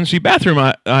in the fancy bathroom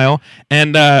aisle,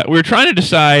 and we were trying to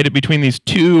decide between these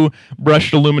two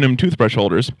brushed aluminum toothbrush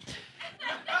holders.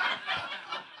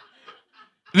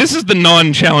 This is the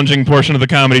non-challenging portion of the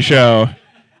comedy show.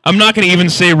 I'm not going to even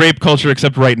say rape culture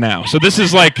except right now. So this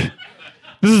is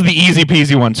the easy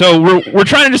peasy one. So we're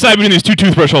trying to decide between these two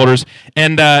toothbrush holders,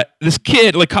 and this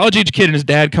kid, like college-age kid, and his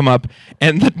dad come up,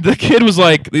 and the kid was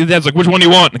like, the dad's like, which one do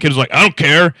you want? And the kid was like, I don't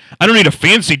care. I don't need a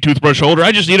fancy toothbrush holder.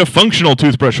 I just need a functional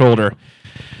toothbrush holder.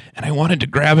 And I wanted to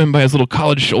grab him by his little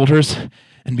college shoulders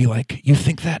and be like, you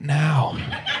think that now?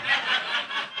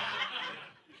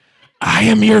 I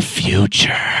am your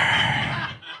future.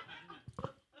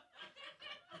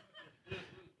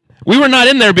 We were not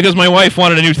in there because my wife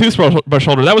wanted a new toothbrush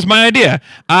holder. That was my idea.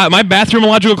 My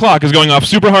bathroomological clock is going off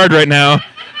super hard right now.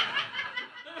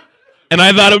 And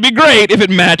I thought it would be great if it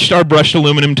matched our brushed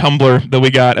aluminum tumbler that we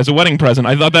got as a wedding present.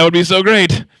 I thought that would be so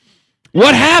great.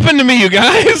 What happened to me, you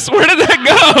guys? Where did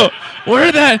that go?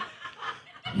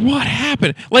 What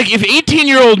happened? Like, if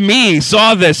 18-year-old me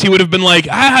saw this, he would have been like,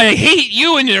 I hate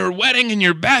you and your wedding and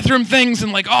your bathroom things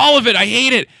and, like, all of it. I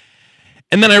hate it.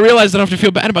 And then I realized I don't have to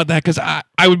feel bad about that because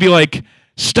I would be like,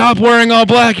 stop wearing all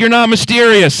black. You're not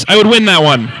mysterious. I would win that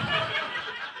one.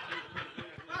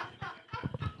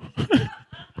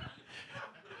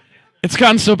 It's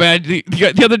gotten so bad.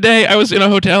 The other day, I was in a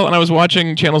hotel and I was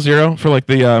watching Channel Zero for like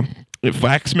the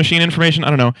fax machine information. I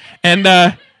don't know.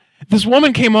 And this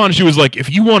woman came on. She was like, if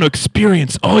you want to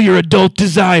experience all your adult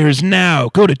desires now,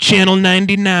 go to Channel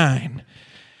 99.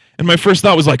 And my first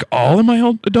thought was like, all of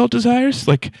my adult desires?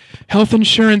 Like health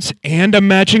insurance and a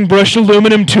matching brushed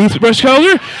aluminum toothbrush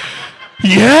holder?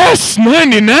 Yes,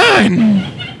 99.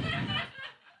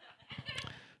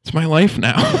 It's my life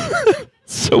now.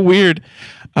 It's so weird.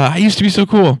 I used to be so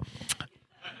cool.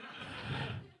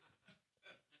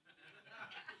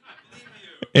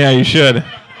 Yeah, you should.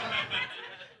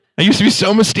 I used to be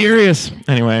so mysterious.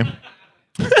 Anyway.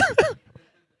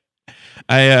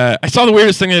 I saw the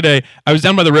weirdest thing today. I was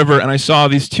down by the river, and I saw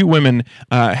these two women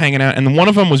hanging out, and one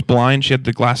of them was blind. She had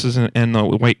the glasses and the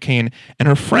white cane, and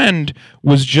her friend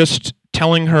was just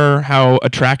telling her how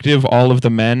attractive all of the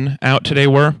men out today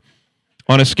were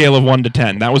on a scale of 1 to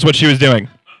 10. That was what she was doing.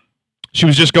 She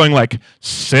was just going like,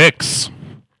 6,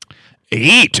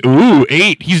 8. Ooh,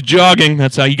 8. He's jogging.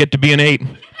 That's how you get to be an 8.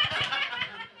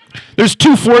 There's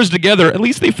 2 4s together. At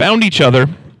least they found each other.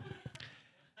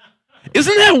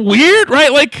 Isn't that weird,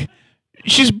 right? Like,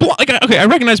 she's okay, I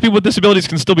recognize people with disabilities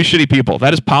can still be shitty people.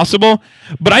 That is possible.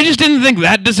 But I just didn't think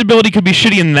that disability could be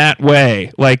shitty in that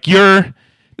way. Like,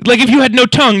 if you had no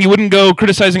tongue, you wouldn't go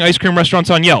criticizing ice cream restaurants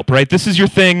on Yelp, right? This is your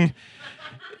thing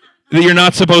that you're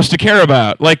not supposed to care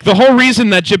about. Like, the whole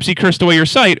reason that Gypsy cursed away your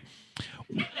sight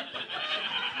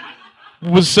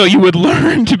was so you would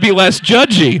learn to be less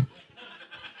judgy.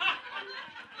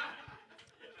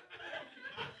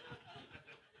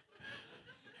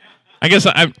 I guess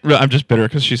I'm just bitter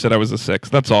because she said I was a 6.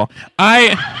 That's all.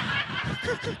 It's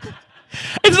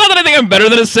not that I think I'm better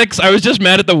than a 6. I was just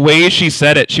mad at the way she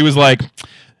said it. She was like,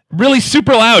 really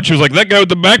super loud. She was like, that guy with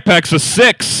the backpack's a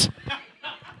 6.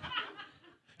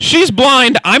 She's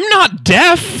blind. I'm not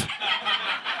deaf.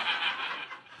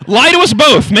 Lie to us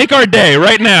both. Make our day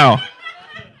right now.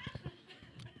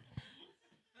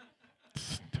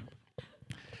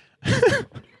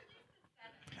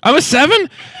 I'm a 7?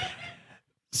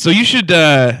 So you should,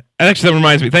 actually that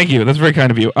reminds me, thank you, that's very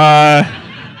kind of you.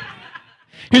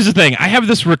 Here's the thing, I have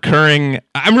this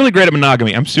I'm really great at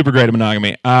monogamy, I'm super great at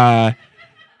monogamy. I've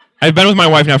been with my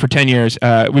wife now for 10 years,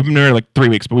 we've been married like 3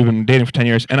 weeks, but we've been dating for 10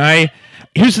 years, and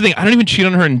here's the thing, I don't even cheat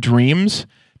on her in dreams.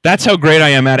 That's how great I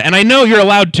am at it. And I know you're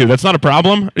allowed to, that's not a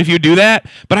problem if you do that,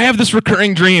 but I have this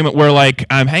recurring dream where like,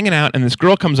 I'm hanging out and this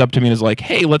girl comes up to me and is like,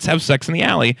 hey, let's have sex in the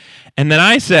alley. And then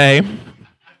I say,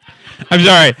 I'm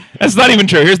sorry, that's not even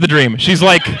true. Here's the dream. She's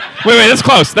like, wait, that's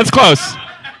close.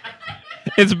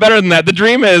 It's better than that. The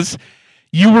dream is,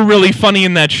 you were really funny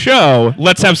in that show.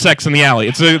 Let's have sex in the alley.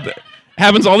 It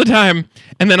happens all the time.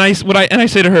 And then I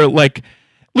say to her, like,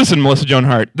 listen, Melissa Joan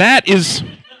Hart, that is...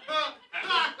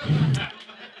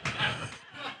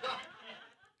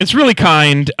 It's really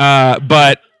kind,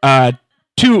 but...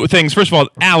 2 things. First of all,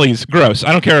 alleys, gross.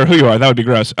 I don't care who you are. That would be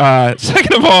gross.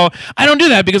 Second of all, I don't do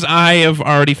that because I have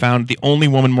already found the only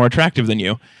woman more attractive than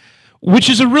you, which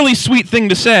is a really sweet thing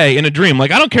to say in a dream. Like,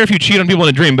 I don't care if you cheat on people in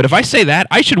a dream, but if I say that,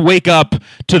 I should wake up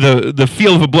to the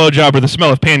feel of a blowjob or the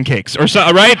smell of pancakes or so,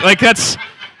 right? Like, that's...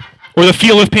 Or the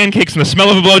feel of pancakes and the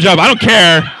smell of a blowjob. I don't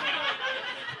care.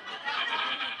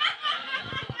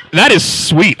 That is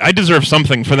sweet. I deserve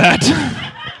something for that.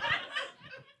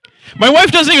 My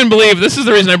wife doesn't even believe, this is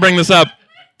the reason I bring this up,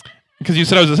 because you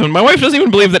said I was a 7. My wife doesn't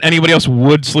even believe that anybody else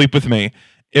would sleep with me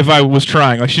if I was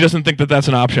trying. Like, she doesn't think that that's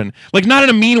an option. Like, not in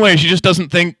a mean way, she just doesn't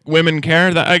think women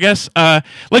care, I guess.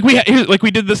 Like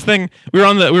we did this thing, we were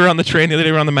on the train the other day,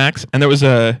 we were on the Max, and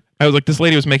this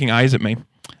lady was making eyes at me.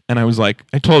 And I was like,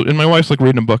 and my wife's like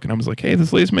reading a book, and I was like, hey,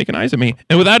 this lady's making eyes at me.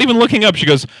 And without even looking up, she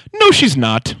goes, no, she's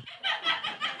not.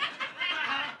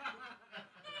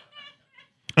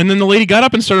 And then the lady got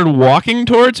up and started walking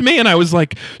towards me, and I was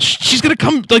like, she's gonna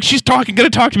come, like, she's gonna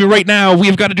talk to me right now.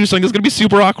 We've got to do something. It's gonna be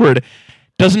super awkward.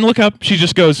 Doesn't look up. She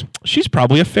just goes, she's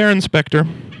probably a fair inspector.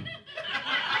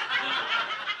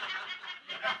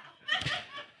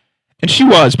 And she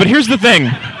was, but here's the thing.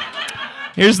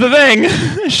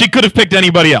 She could have picked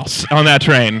anybody else on that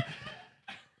train.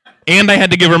 And I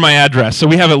had to give her my address, so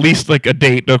we have at least like a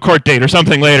court date or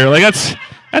something later. Like,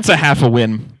 that's a half a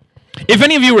win. If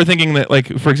any of you were thinking that,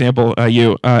 like, for example,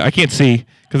 I can't see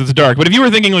because it's dark, but if you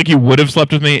were thinking like you would have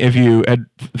slept with me if you had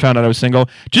found out I was single,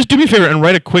 just do me a favor and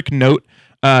write a quick note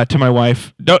to my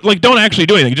wife. Don't actually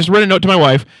do anything. Just write a note to my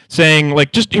wife saying,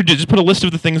 like, just put a list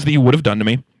of the things that you would have done to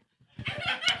me.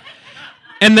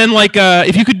 And then, like,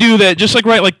 if you could do that, just like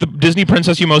write like the Disney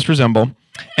princess you most resemble,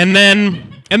 and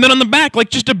then on the back, like,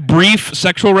 just a brief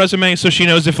sexual resume so she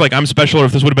knows if like I'm special or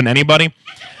if this would have been anybody.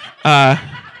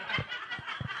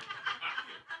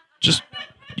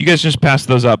 You guys just pass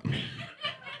those up.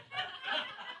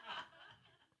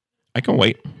 I can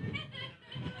wait.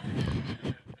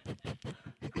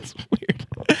 It's weird.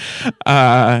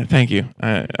 Thank you.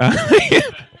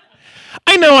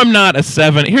 I know I'm not a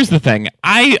 7. Here's the thing.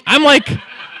 I'm like...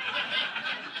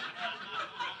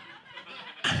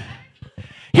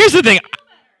 Here's the thing.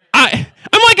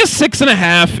 I'm like a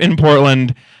 6.5 in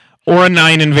Portland or a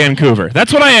 9 in Vancouver.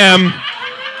 That's what I am.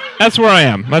 That's where I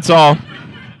am. That's all.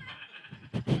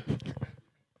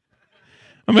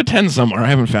 I'm a 10 somewhere. I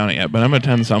haven't found it yet, but I'm a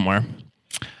 10 somewhere.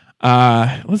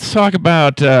 Let's talk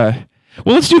about...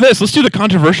 well, let's do this. Let's do the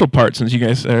controversial part since you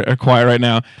guys are quiet right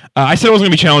now. I said it wasn't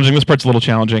going to be challenging. This part's a little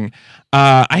challenging.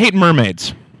 I hate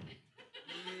mermaids.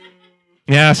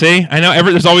 Yeah, see? I know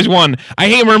there's always one. I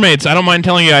hate mermaids. I don't mind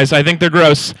telling you guys. I think they're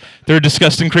gross. They're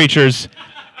disgusting creatures.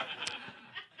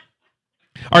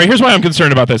 All right, here's why I'm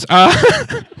concerned about this.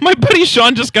 My buddy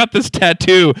Sean just got this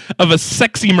tattoo of a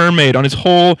sexy mermaid on his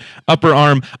whole upper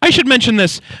arm. I should mention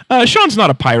this. Sean's not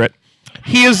a pirate.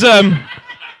 He is...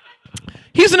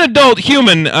 He's an adult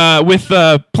human with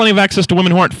plenty of access to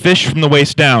women who aren't fish from the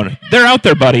waist down. They're out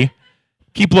there, buddy.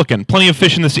 Keep looking. Plenty of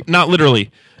fish in the sea. Not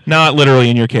literally. Not literally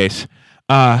in your case.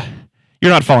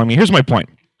 You're not following me. Here's my point.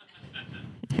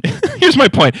 Here's my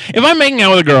point. If I'm making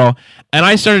out with a girl and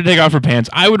I started to take off her pants,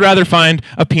 I would rather find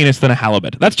a penis than a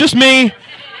halibut. That's just me.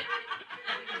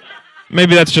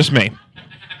 Maybe that's just me.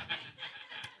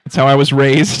 That's how I was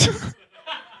raised.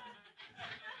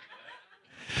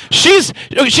 She's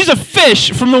a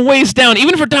fish from the waist down.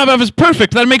 Even if her top half is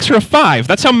perfect, that makes her a 5.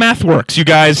 That's how math works, you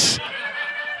guys.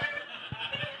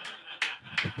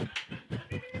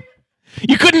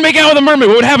 You couldn't make out with a mermaid.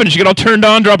 What would happen? Did you get all turned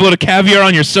on, drop a load of caviar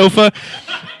on your sofa?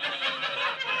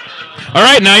 All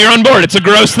right, now you're on board. It's a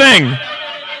gross thing.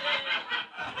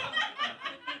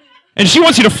 And she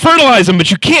wants you to fertilize them, but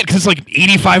you can't because it's like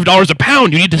 $85 a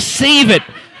pound. You need to save it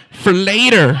for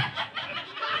later.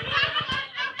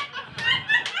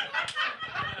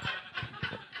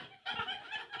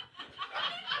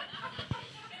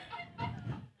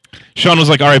 Sean was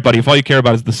like, all right, buddy, if all you care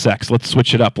about is the sex, let's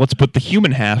switch it up. Let's put the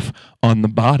human half on the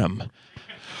bottom.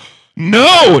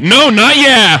 No, not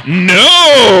yet.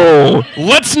 No,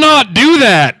 let's not do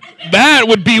that. That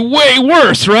would be way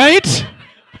worse, right?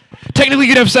 Technically,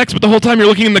 you'd have sex, but the whole time you're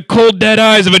looking in the cold, dead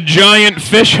eyes of a giant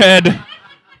fish head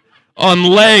on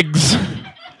legs.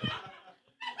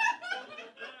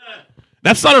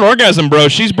 That's not an orgasm, bro.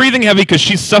 She's breathing heavy because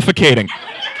she's suffocating.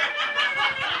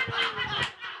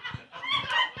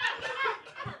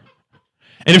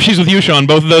 And if she's with you, Sean,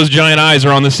 both of those giant eyes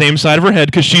are on the same side of her head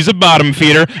because she's a bottom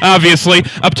feeder, obviously.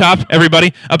 Up top,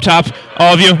 everybody. Up top,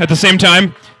 all of you at the same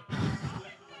time.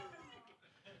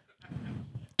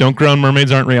 Don't groan,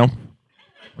 mermaids aren't real.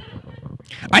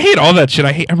 I hate all that shit.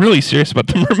 I'm really serious about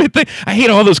the mermaid thing. I hate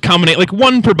all those combinations. Like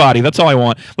one per body, that's all I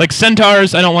want. Like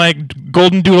centaurs, I don't like.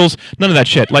 Golden doodles, none of that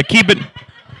shit. Like keep it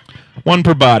one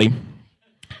per body.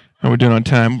 How are we doing on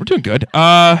time? We're doing good.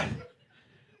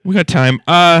 We got time.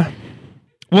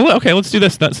 Well, okay, let's do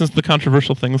this. Since the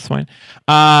controversial thing is fine.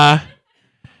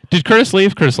 Did Curtis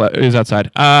leave? Curtis is outside.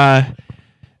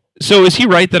 So is he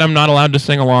right that I'm not allowed to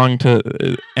sing along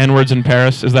to N-words in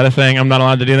Paris? Is that a thing? I'm not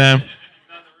allowed to do that?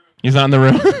 He's not in the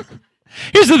room.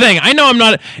 Here's the thing. I know I'm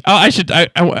not. I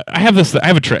have this. I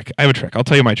have a trick. I'll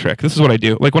tell you my trick. This is what I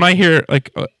do. Like when I hear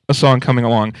like a song coming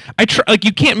along, I try. Like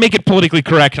you can't make it politically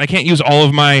correct. I can't use all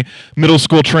of my middle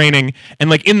school training and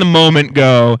like in the moment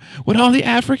go, would all the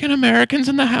African Americans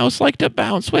in the house like to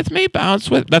bounce with me? Bounce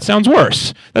with. That sounds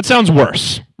worse.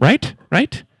 Right?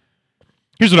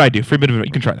 Here's what I do. For a bit of it,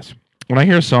 you can try this. When I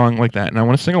hear a song like that and I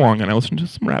want to sing along and I listen to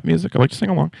some rap music, I like to sing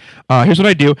along. Here's what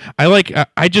I do.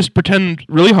 I just pretend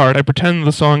really hard. I pretend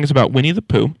the song is about Winnie the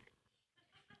Pooh.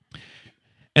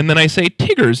 And then I say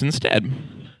Tiggers instead.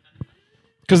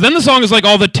 Because then the song is like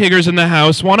all the Tiggers in the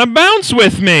house want to bounce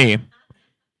with me.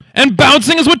 And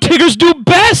bouncing is what Tiggers do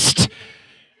best.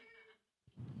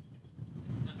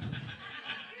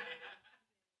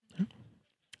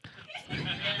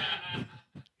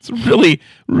 It's a really,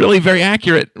 really very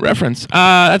accurate reference.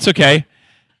 That's okay.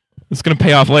 It's going to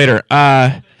pay off later.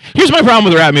 Here's my problem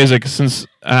with rap music, since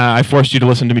I forced you to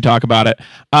listen to me talk about it.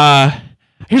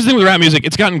 Here's the thing with rap music.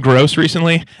 It's gotten gross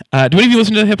recently. Do any of you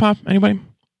listen to hip-hop? Anybody?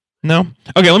 No?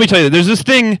 Okay, let me tell you. There's this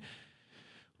thing,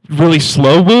 really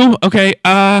slow woo. Okay,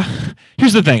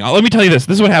 here's the thing. Let me tell you this.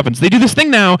 This is what happens. They do this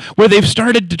thing now where they've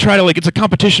started to try to, like, it's a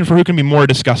competition for who can be more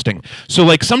disgusting. So,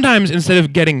 like, sometimes instead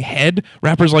of getting head,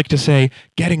 rappers like to say,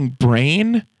 getting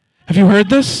brain. Have you heard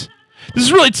this? This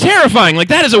is really terrifying. Like,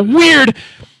 that is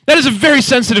a very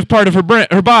sensitive part of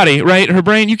her body, right? Her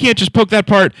brain, you can't just poke that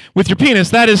part with your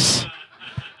penis. It's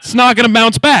not going to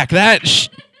bounce back.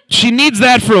 She needs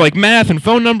that for like math and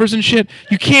phone numbers and shit.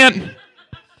 You can't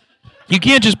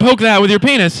just poke that with your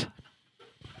penis.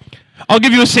 I'll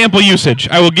give you a sample usage.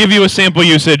 I will give you a sample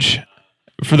usage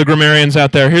for the grammarians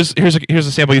out there. Here's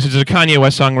a sample usage. There's a Kanye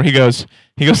West song where he goes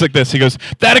like this. He goes,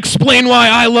 "That explain why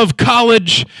I love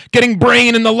college, getting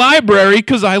brain in the library,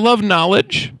 because I love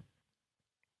knowledge.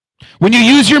 When you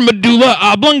use your medulla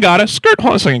oblongata," skirt.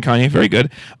 Hold on a second, Kanye. Very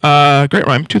good. Great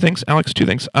rhyme. 2 things. Alex, 2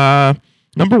 things.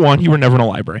 Number 1, you were never in a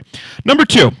library. Number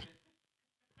 2,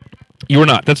 you were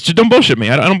not. That's just, don't bullshit me.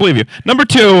 I don't believe you. Number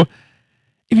 2,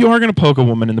 if you are going to poke a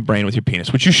woman in the brain with your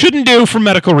penis, which you shouldn't do for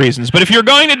medical reasons, but if you're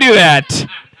going to do that,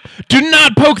 do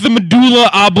not poke the medulla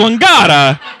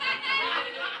oblongata.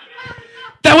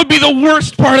 That would be the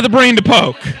worst part of the brain to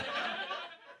poke.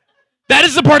 That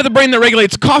is the part of the brain that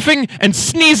regulates coughing and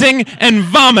sneezing and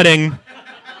vomiting.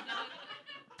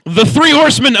 The 3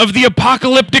 horsemen of the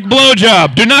apocalyptic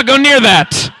blowjob. Do not go near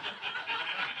that.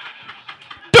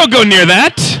 Don't go near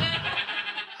that.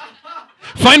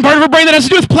 Find part of her brain that has to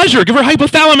do with pleasure. Give her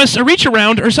hypothalamus a reach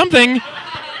around or something.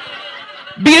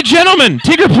 Be a gentleman.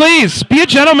 Tigger, please. Be a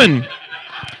gentleman.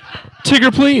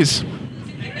 Tigger, please.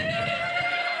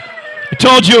 I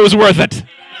told you it was worth it.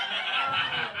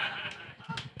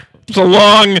 It's a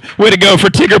long way to go for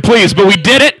Tigger, please, but we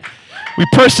did it. We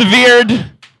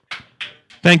persevered.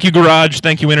 Thank you, Garage.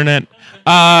 Thank you, Internet.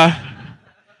 I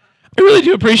really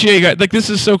do appreciate you guys. Like, this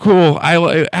is so cool.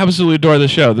 I absolutely adore this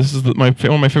show. This is one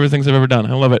of my favorite things I've ever done.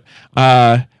 I love it.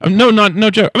 No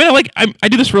joke. I mean, I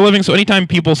do this for a living, so anytime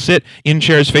people sit in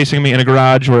chairs facing me in a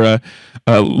garage or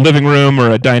a living room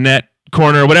or a dinette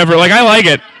corner or whatever, like, I like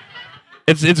it.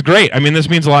 It's great. I mean, this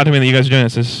means a lot to me that you guys are doing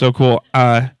this. This is so cool.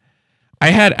 I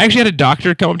actually had a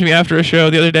doctor come up to me after a show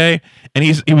the other day, and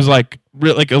he was like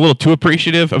a little too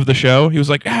appreciative of the show. He was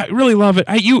like, "I really love it.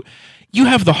 You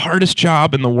have the hardest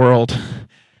job in the world."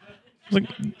 I was like,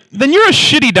 then you're a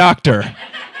shitty doctor.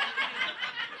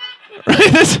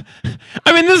 Right?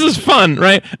 This is fun,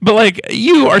 right? But like,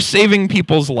 you are saving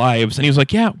people's lives. And he was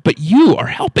like, "Yeah, but you are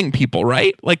helping people,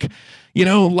 right? Like, you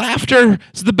know, laughter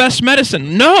is the best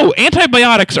medicine." No,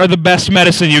 antibiotics are the best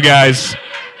medicine, you guys.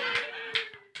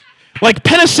 Like,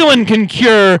 penicillin can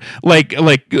cure like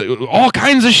all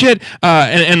kinds of shit,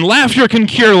 and laughter can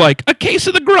cure like a case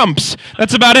of the grumps.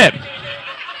 That's about it.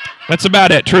 That's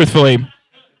about it, truthfully.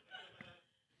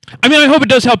 I mean, I hope it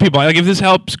does help people. Like, if this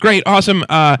helps, great, awesome.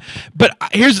 But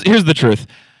here's the truth.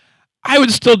 I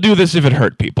would still do this if it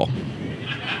hurt people.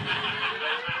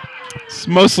 It's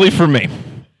mostly for me.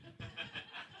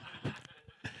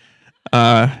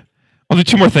 I'll do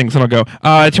 2 more things and I'll go.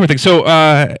 2 more things. So,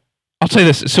 I'll tell you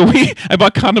this. So I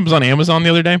bought condoms on Amazon the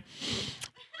other day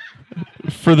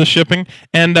for the shipping,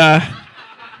 and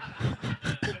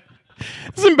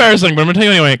it's embarrassing, but I'm gonna tell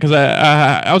you anyway because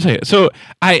I'll tell you. So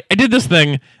I did this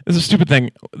thing. This is a stupid thing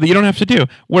that you don't have to do.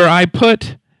 Where I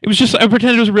pretended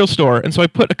it was a real store, and so I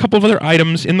put a couple of other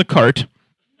items in the cart,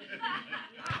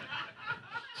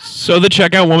 so the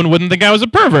checkout woman wouldn't think I was a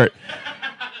pervert.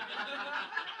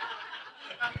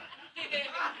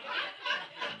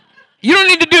 You don't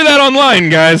need to do that online,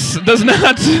 guys.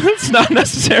 It's not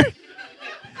necessary.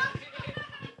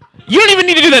 You don't even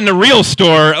need to do that in a real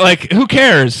store. Like, who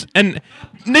cares? And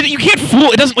you can't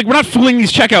fool. It doesn't, like, we're not fooling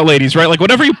these checkout ladies, right? Like,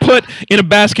 whatever you put in a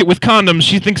basket with condoms,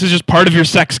 she thinks is just part of your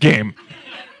sex game.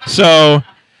 So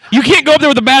you can't go up there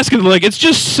with a basket like, it's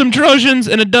just some Trojans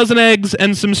and a dozen eggs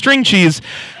and some string cheese.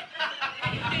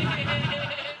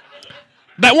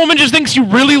 That woman just thinks you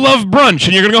really love brunch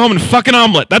and you're gonna go home and fuck an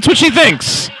omelet. That's what she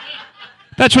thinks.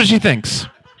 That's what she thinks.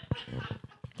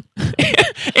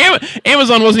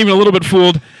 Amazon wasn't even a little bit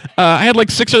fooled. I had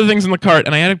like 6 other things in the cart,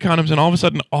 and I added condoms, and all of a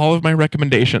sudden, all of my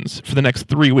recommendations for the next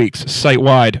 3 weeks,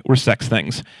 site-wide, were sex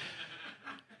things.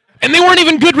 And they weren't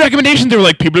even good recommendations. They were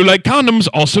like, people who like condoms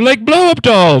also like blow-up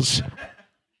dolls.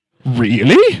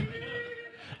 Really?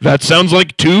 That sounds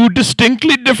like 2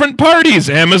 distinctly different parties,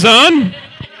 Amazon.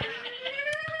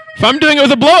 If I'm doing it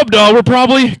with a blow-up doll, we're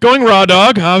probably going raw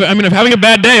dog. I mean, I'm having a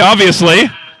bad day, obviously. I'm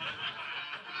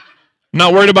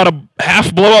not worried about a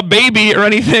half blow-up baby or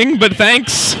anything, but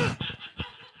thanks.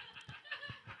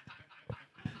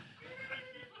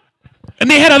 And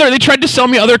they tried to sell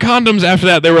me other condoms after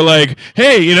that. They were like,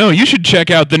 hey, you should check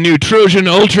out the new Trojan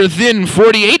Ultra Thin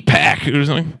 48-pack. It was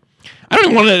like, I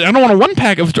don't want a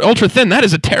 1-pack of Ultra Thin. That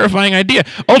is a terrifying idea.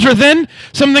 Ultra Thin,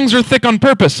 some things are thick on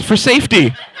purpose for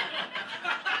safety.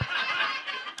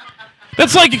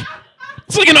 It's like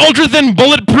an ultra thin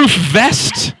bulletproof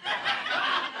vest.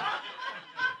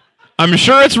 I'm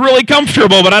sure it's really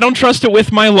comfortable, but I don't trust it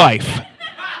with my life.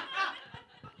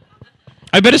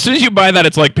 I bet as soon as you buy that,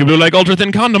 it's like people who like ultra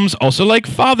thin condoms also like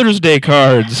Father's Day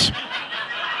cards.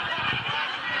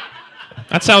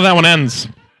 That's how that one ends.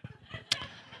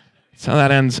 That's how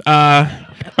that ends.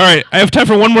 All right, I have time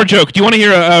for one more joke. Do you want to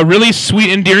hear a really sweet,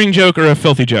 endearing joke or a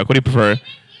filthy joke? What do you prefer?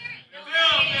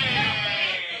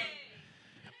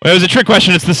 Well, it was a trick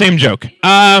question. It's the same joke.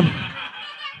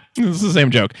 It's the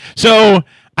same joke. So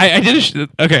I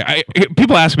did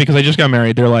people ask me because I just got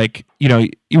married. They're like, you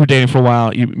were dating for a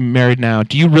while. You're married now.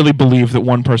 Do you really believe that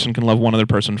one person can love one other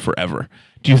person forever?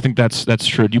 Do you think that's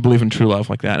true? Do you believe in true love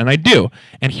like that? And I do.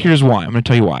 And here's why. I'm going to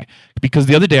tell you why. Because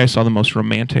the other day I saw the most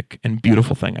romantic and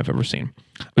beautiful thing I've ever seen.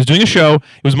 I was doing a show.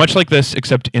 It was much like this,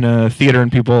 except in a theater,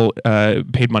 and people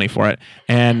paid money for it.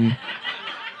 And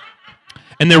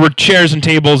there were chairs and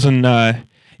tables, and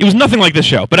it was nothing like this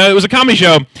show. But it was a comedy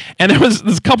show, and there was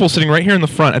this couple sitting right here in the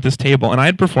front at this table, and I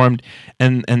had performed,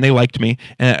 and they liked me,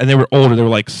 and they were older. They were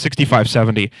like 65,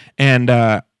 70,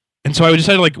 and so I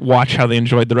decided to like watch how they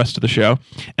enjoyed the rest of the show.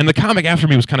 And the comic after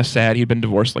me was kind of sad. He'd been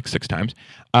divorced like 6 times,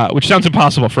 which sounds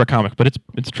impossible for a comic, but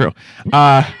it's true.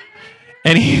 And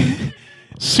he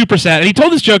super sad. And he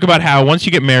told this joke about how once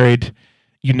you get married,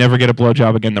 you never get a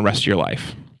blowjob again the rest of your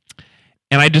life.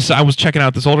 And I was checking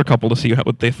out this older couple to see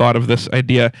what they thought of this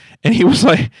idea. And he was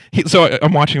like, so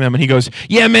I'm watching them, and he goes,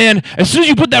 "Yeah, man, as soon as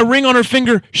you put that ring on her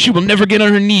finger, she will never get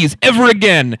on her knees ever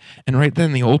again." And right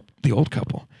then, the old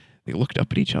couple, they looked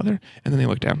up at each other, and then they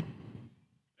looked down.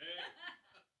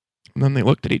 And then they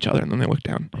looked at each other, and then they looked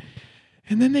down.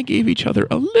 And then they gave each other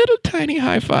a little tiny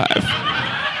high five.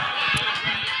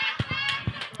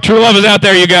 True love is out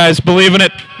there, you guys. Believe in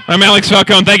it. I'm Alex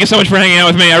Falcone. Thank you so much for hanging out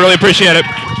with me. I really appreciate it.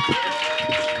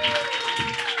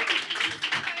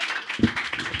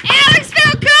 Alex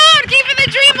Falcone, keeping the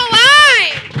dream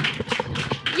alive.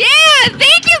 Yeah,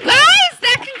 thank you guys.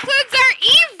 That concludes our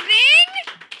evening.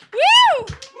 Woo!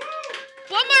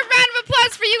 One more round of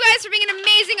applause for you guys for being an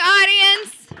amazing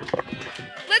audience.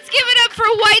 Let's give it up for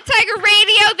White Tiger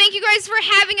Radio. Thank you guys for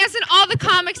having us and all the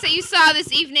comics that you saw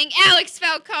this evening. Alex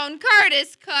Falcone,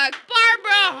 Curtis Cook,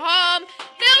 Barbara Holm,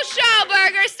 Phil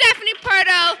Schauberger, Stephanie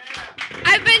Pardo.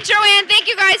 I've been Joanne. Thank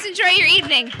you guys. Enjoy your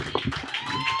evening.